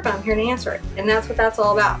 I'm a Sherpa. I'm here to answer it. And that's what that's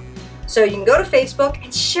all about. So you can go to Facebook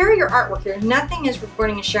and share your artwork. There's nothing as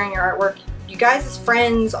recording and sharing your artwork. You guys as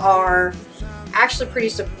friends are actually pretty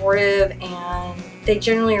supportive and they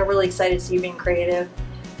generally are really excited to see you being creative.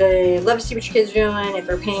 They love to see what your kids are doing if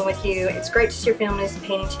they're painting with you. It's great to see your families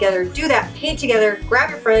painting together. Do that. Paint together. Grab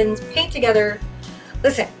your friends. Paint together.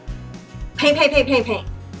 Listen. Paint, paint, paint, paint, paint.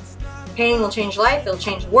 Painting will change life. It'll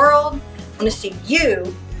change the world. I'm going to see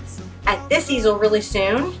you at this easel really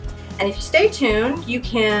soon. And if you stay tuned, you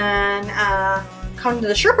can come to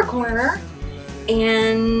the Sherpa Corner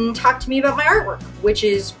and talk to me about my artwork, which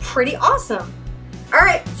is pretty awesome. All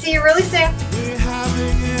right, see you really soon. We're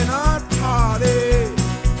having an art party.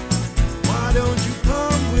 Why don't you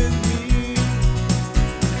come with me?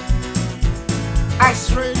 All right.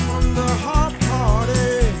 Straight from the hot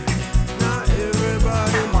party. Not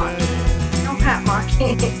everybody. Hat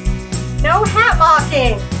mocking. No hat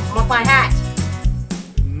mocking. No hat mocking. I want my hat.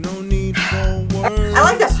 I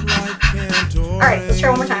like this. Alright, let's try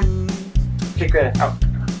one more time. Okay, good. Oh.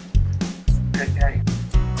 Okay.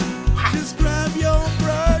 Just grab your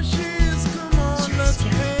brushes, come on, let's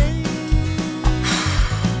paint.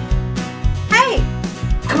 Hey!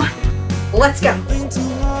 Come on. Let's go. Nothing too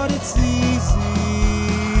hard, it's easy.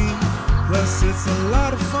 Plus, it's a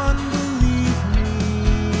lot of fun, believe me.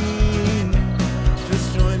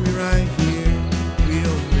 Just join me right here.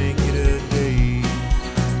 We'll make it a day.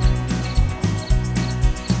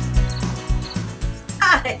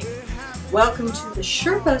 Hi! Welcome to the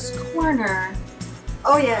Sherpa's Corner.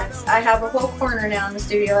 Oh yes, I have a whole corner now in the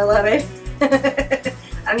studio. I love it. I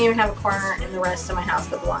don't even have a corner in the rest of my house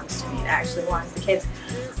that belongs to me. It actually belongs to the kids.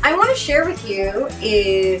 I want to share with you,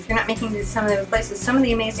 if you're not making it to some of the places, some of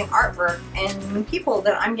the amazing artwork and people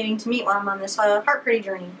that I'm getting to meet while I'm on this heart pretty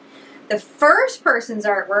journey. The first person's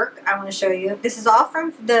artwork I want to show you, this is all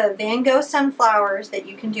from the Van Gogh sunflowers that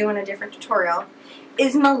you can do in a different tutorial,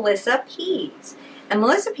 is Melissa Pease. And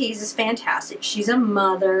Melissa Pease is fantastic. She's a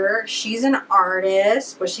mother, she's an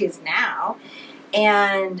artist, well she is now,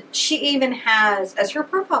 and she even has, as her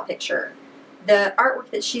profile picture, the artwork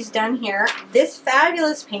that she's done here. This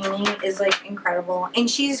fabulous painting is like incredible, and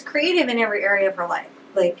she's creative in every area of her life.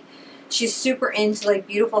 Like, she's super into like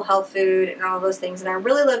beautiful health food and all those things, and I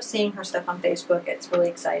really love seeing her stuff on Facebook. It's really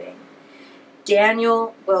exciting.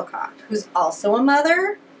 Daniel Wilcock, who's also a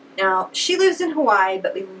mother, Now, she lives in Hawaii,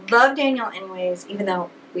 but we love Danielle anyways, even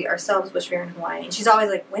though we ourselves wish we were in Hawaii. And she's always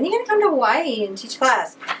like, when are you going to come to Hawaii and teach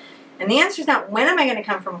class? And the answer is not when am I going to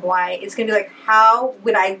come from Hawaii. It's going to be like, how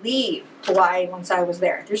would I leave Hawaii once I was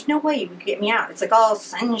there? There's no way you could get me out. It's like all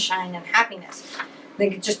sunshine and happiness. They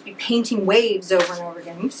could just be painting waves over and over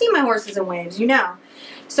again. You've seen my horses in waves, you know.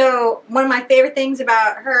 So one of my favorite things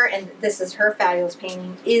about her, and this is her fabulous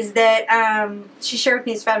painting, is that she shared with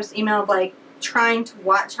me this fabulous email of like trying to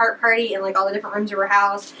watch Heart Party in like all the different rooms of her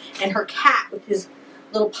house, and her cat with his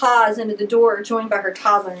little paws under the door joined by her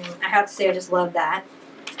toddler. And I have to say I just love that.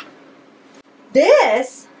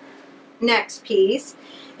 This next piece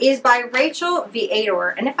is by Rachel Viator,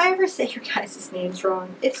 and if I ever say your guys' names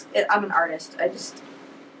wrong, I'm an artist.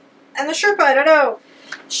 And the Sherpa, I don't know.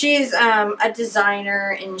 She's a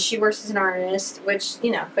designer, and she works as an artist, which,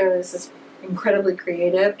 you know, clearly this is incredibly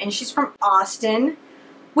creative. And she's from Austin,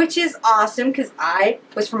 which is awesome, because I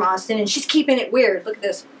was from Austin, and she's keeping it weird. Look at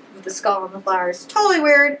this, with the skull and the flowers. Totally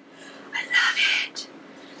weird. I love it.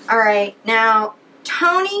 Alright, now,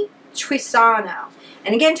 Tony Twisano.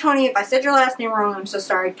 And again, Tony, if I said your last name wrong, I'm so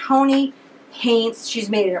sorry. Tony paints. She's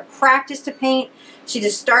made it a practice to paint. She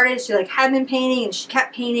just started. She like had been painting, and she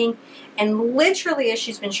kept painting. And literally, as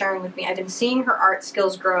she's been sharing with me, I've been seeing her art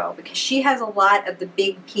skills grow, because she has a lot of the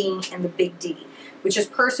big P and the big D, which is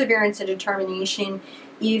perseverance and determination.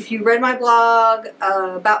 If you read my blog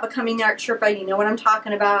about becoming the Art Sherpa, you know what I'm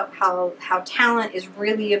talking about, how talent is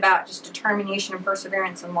really about just determination and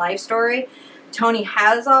perseverance and life story. Tony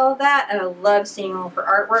has all of that, and I love seeing all of her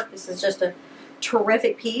artwork. This is just a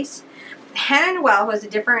terrific piece. Hannah Noel, who has a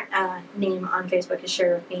different name on Facebook, has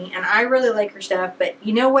shared with me, and I really like her stuff, but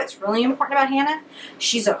you know what's really important about Hannah?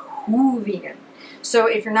 She's a Whovian. So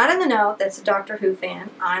if you're not in the know, that's a Doctor Who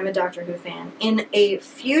fan. I'm a Doctor Who fan. In a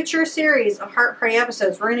future series of Heart Party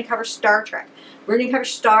episodes, we're going to cover Star Trek. We're going to cover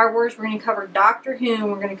Star Wars. We're going to cover Doctor Who. And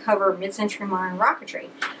we're going to cover mid-century modern rocketry.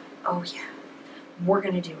 Oh yeah, we're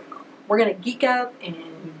going to do it all. We're going to geek up and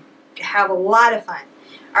have a lot of fun.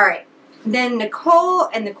 All right. Then Nicole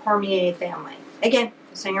and the Cormier family. Again, if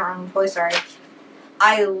I'm saying it wrong, I'm totally sorry.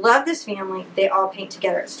 I love this family. They all paint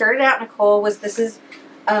together. It started out, this is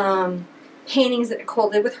paintings that Nicole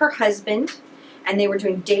did with her husband, and they were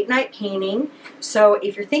doing date night painting. So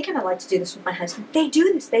if you're thinking, I'd like to do this with my husband, they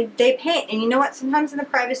do this. They paint. And you know what? Sometimes in the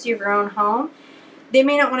privacy of your own home, they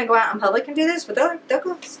may not want to go out in public and do this, but they'll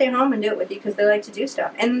go stay home and do it with you, because they like to do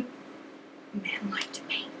stuff. And men like to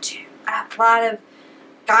paint too. I have a lot of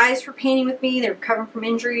guys for painting with me. They're recovering from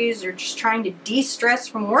injuries, they're just trying to de-stress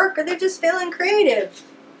from work, or they're just feeling creative.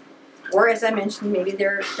 Or as I mentioned, maybe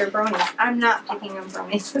they're bronies. I'm not picking on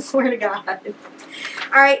bronies, I swear to God.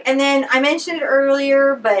 Alright, and then I mentioned it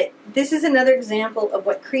earlier, but this is another example of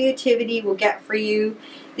what creativity will get for you.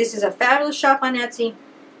 This is a fabulous shop on Etsy.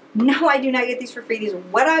 No, I do not get these for free. These are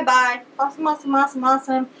what I buy. Awesome, awesome, awesome,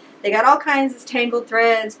 awesome. They got all kinds of tangled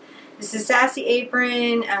threads. This is Sassy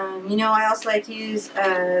Apron. You know, I also like to use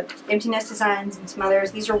Empty Nest Designs and some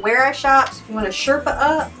others. These are where I shop, so if you want to Sherpa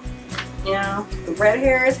up, you know, the red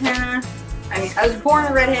hair is Hannah. I mean, I was born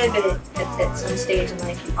a redhead, but at some stage in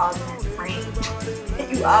life, you augment,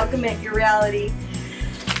 right? You augment your reality.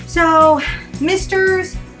 So,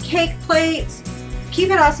 misters, cake plates, keep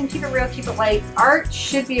it awesome, keep it real, keep it light. Art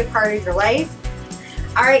should be a part of your life.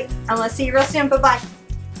 Alright, and let's see you real soon. Bye-bye.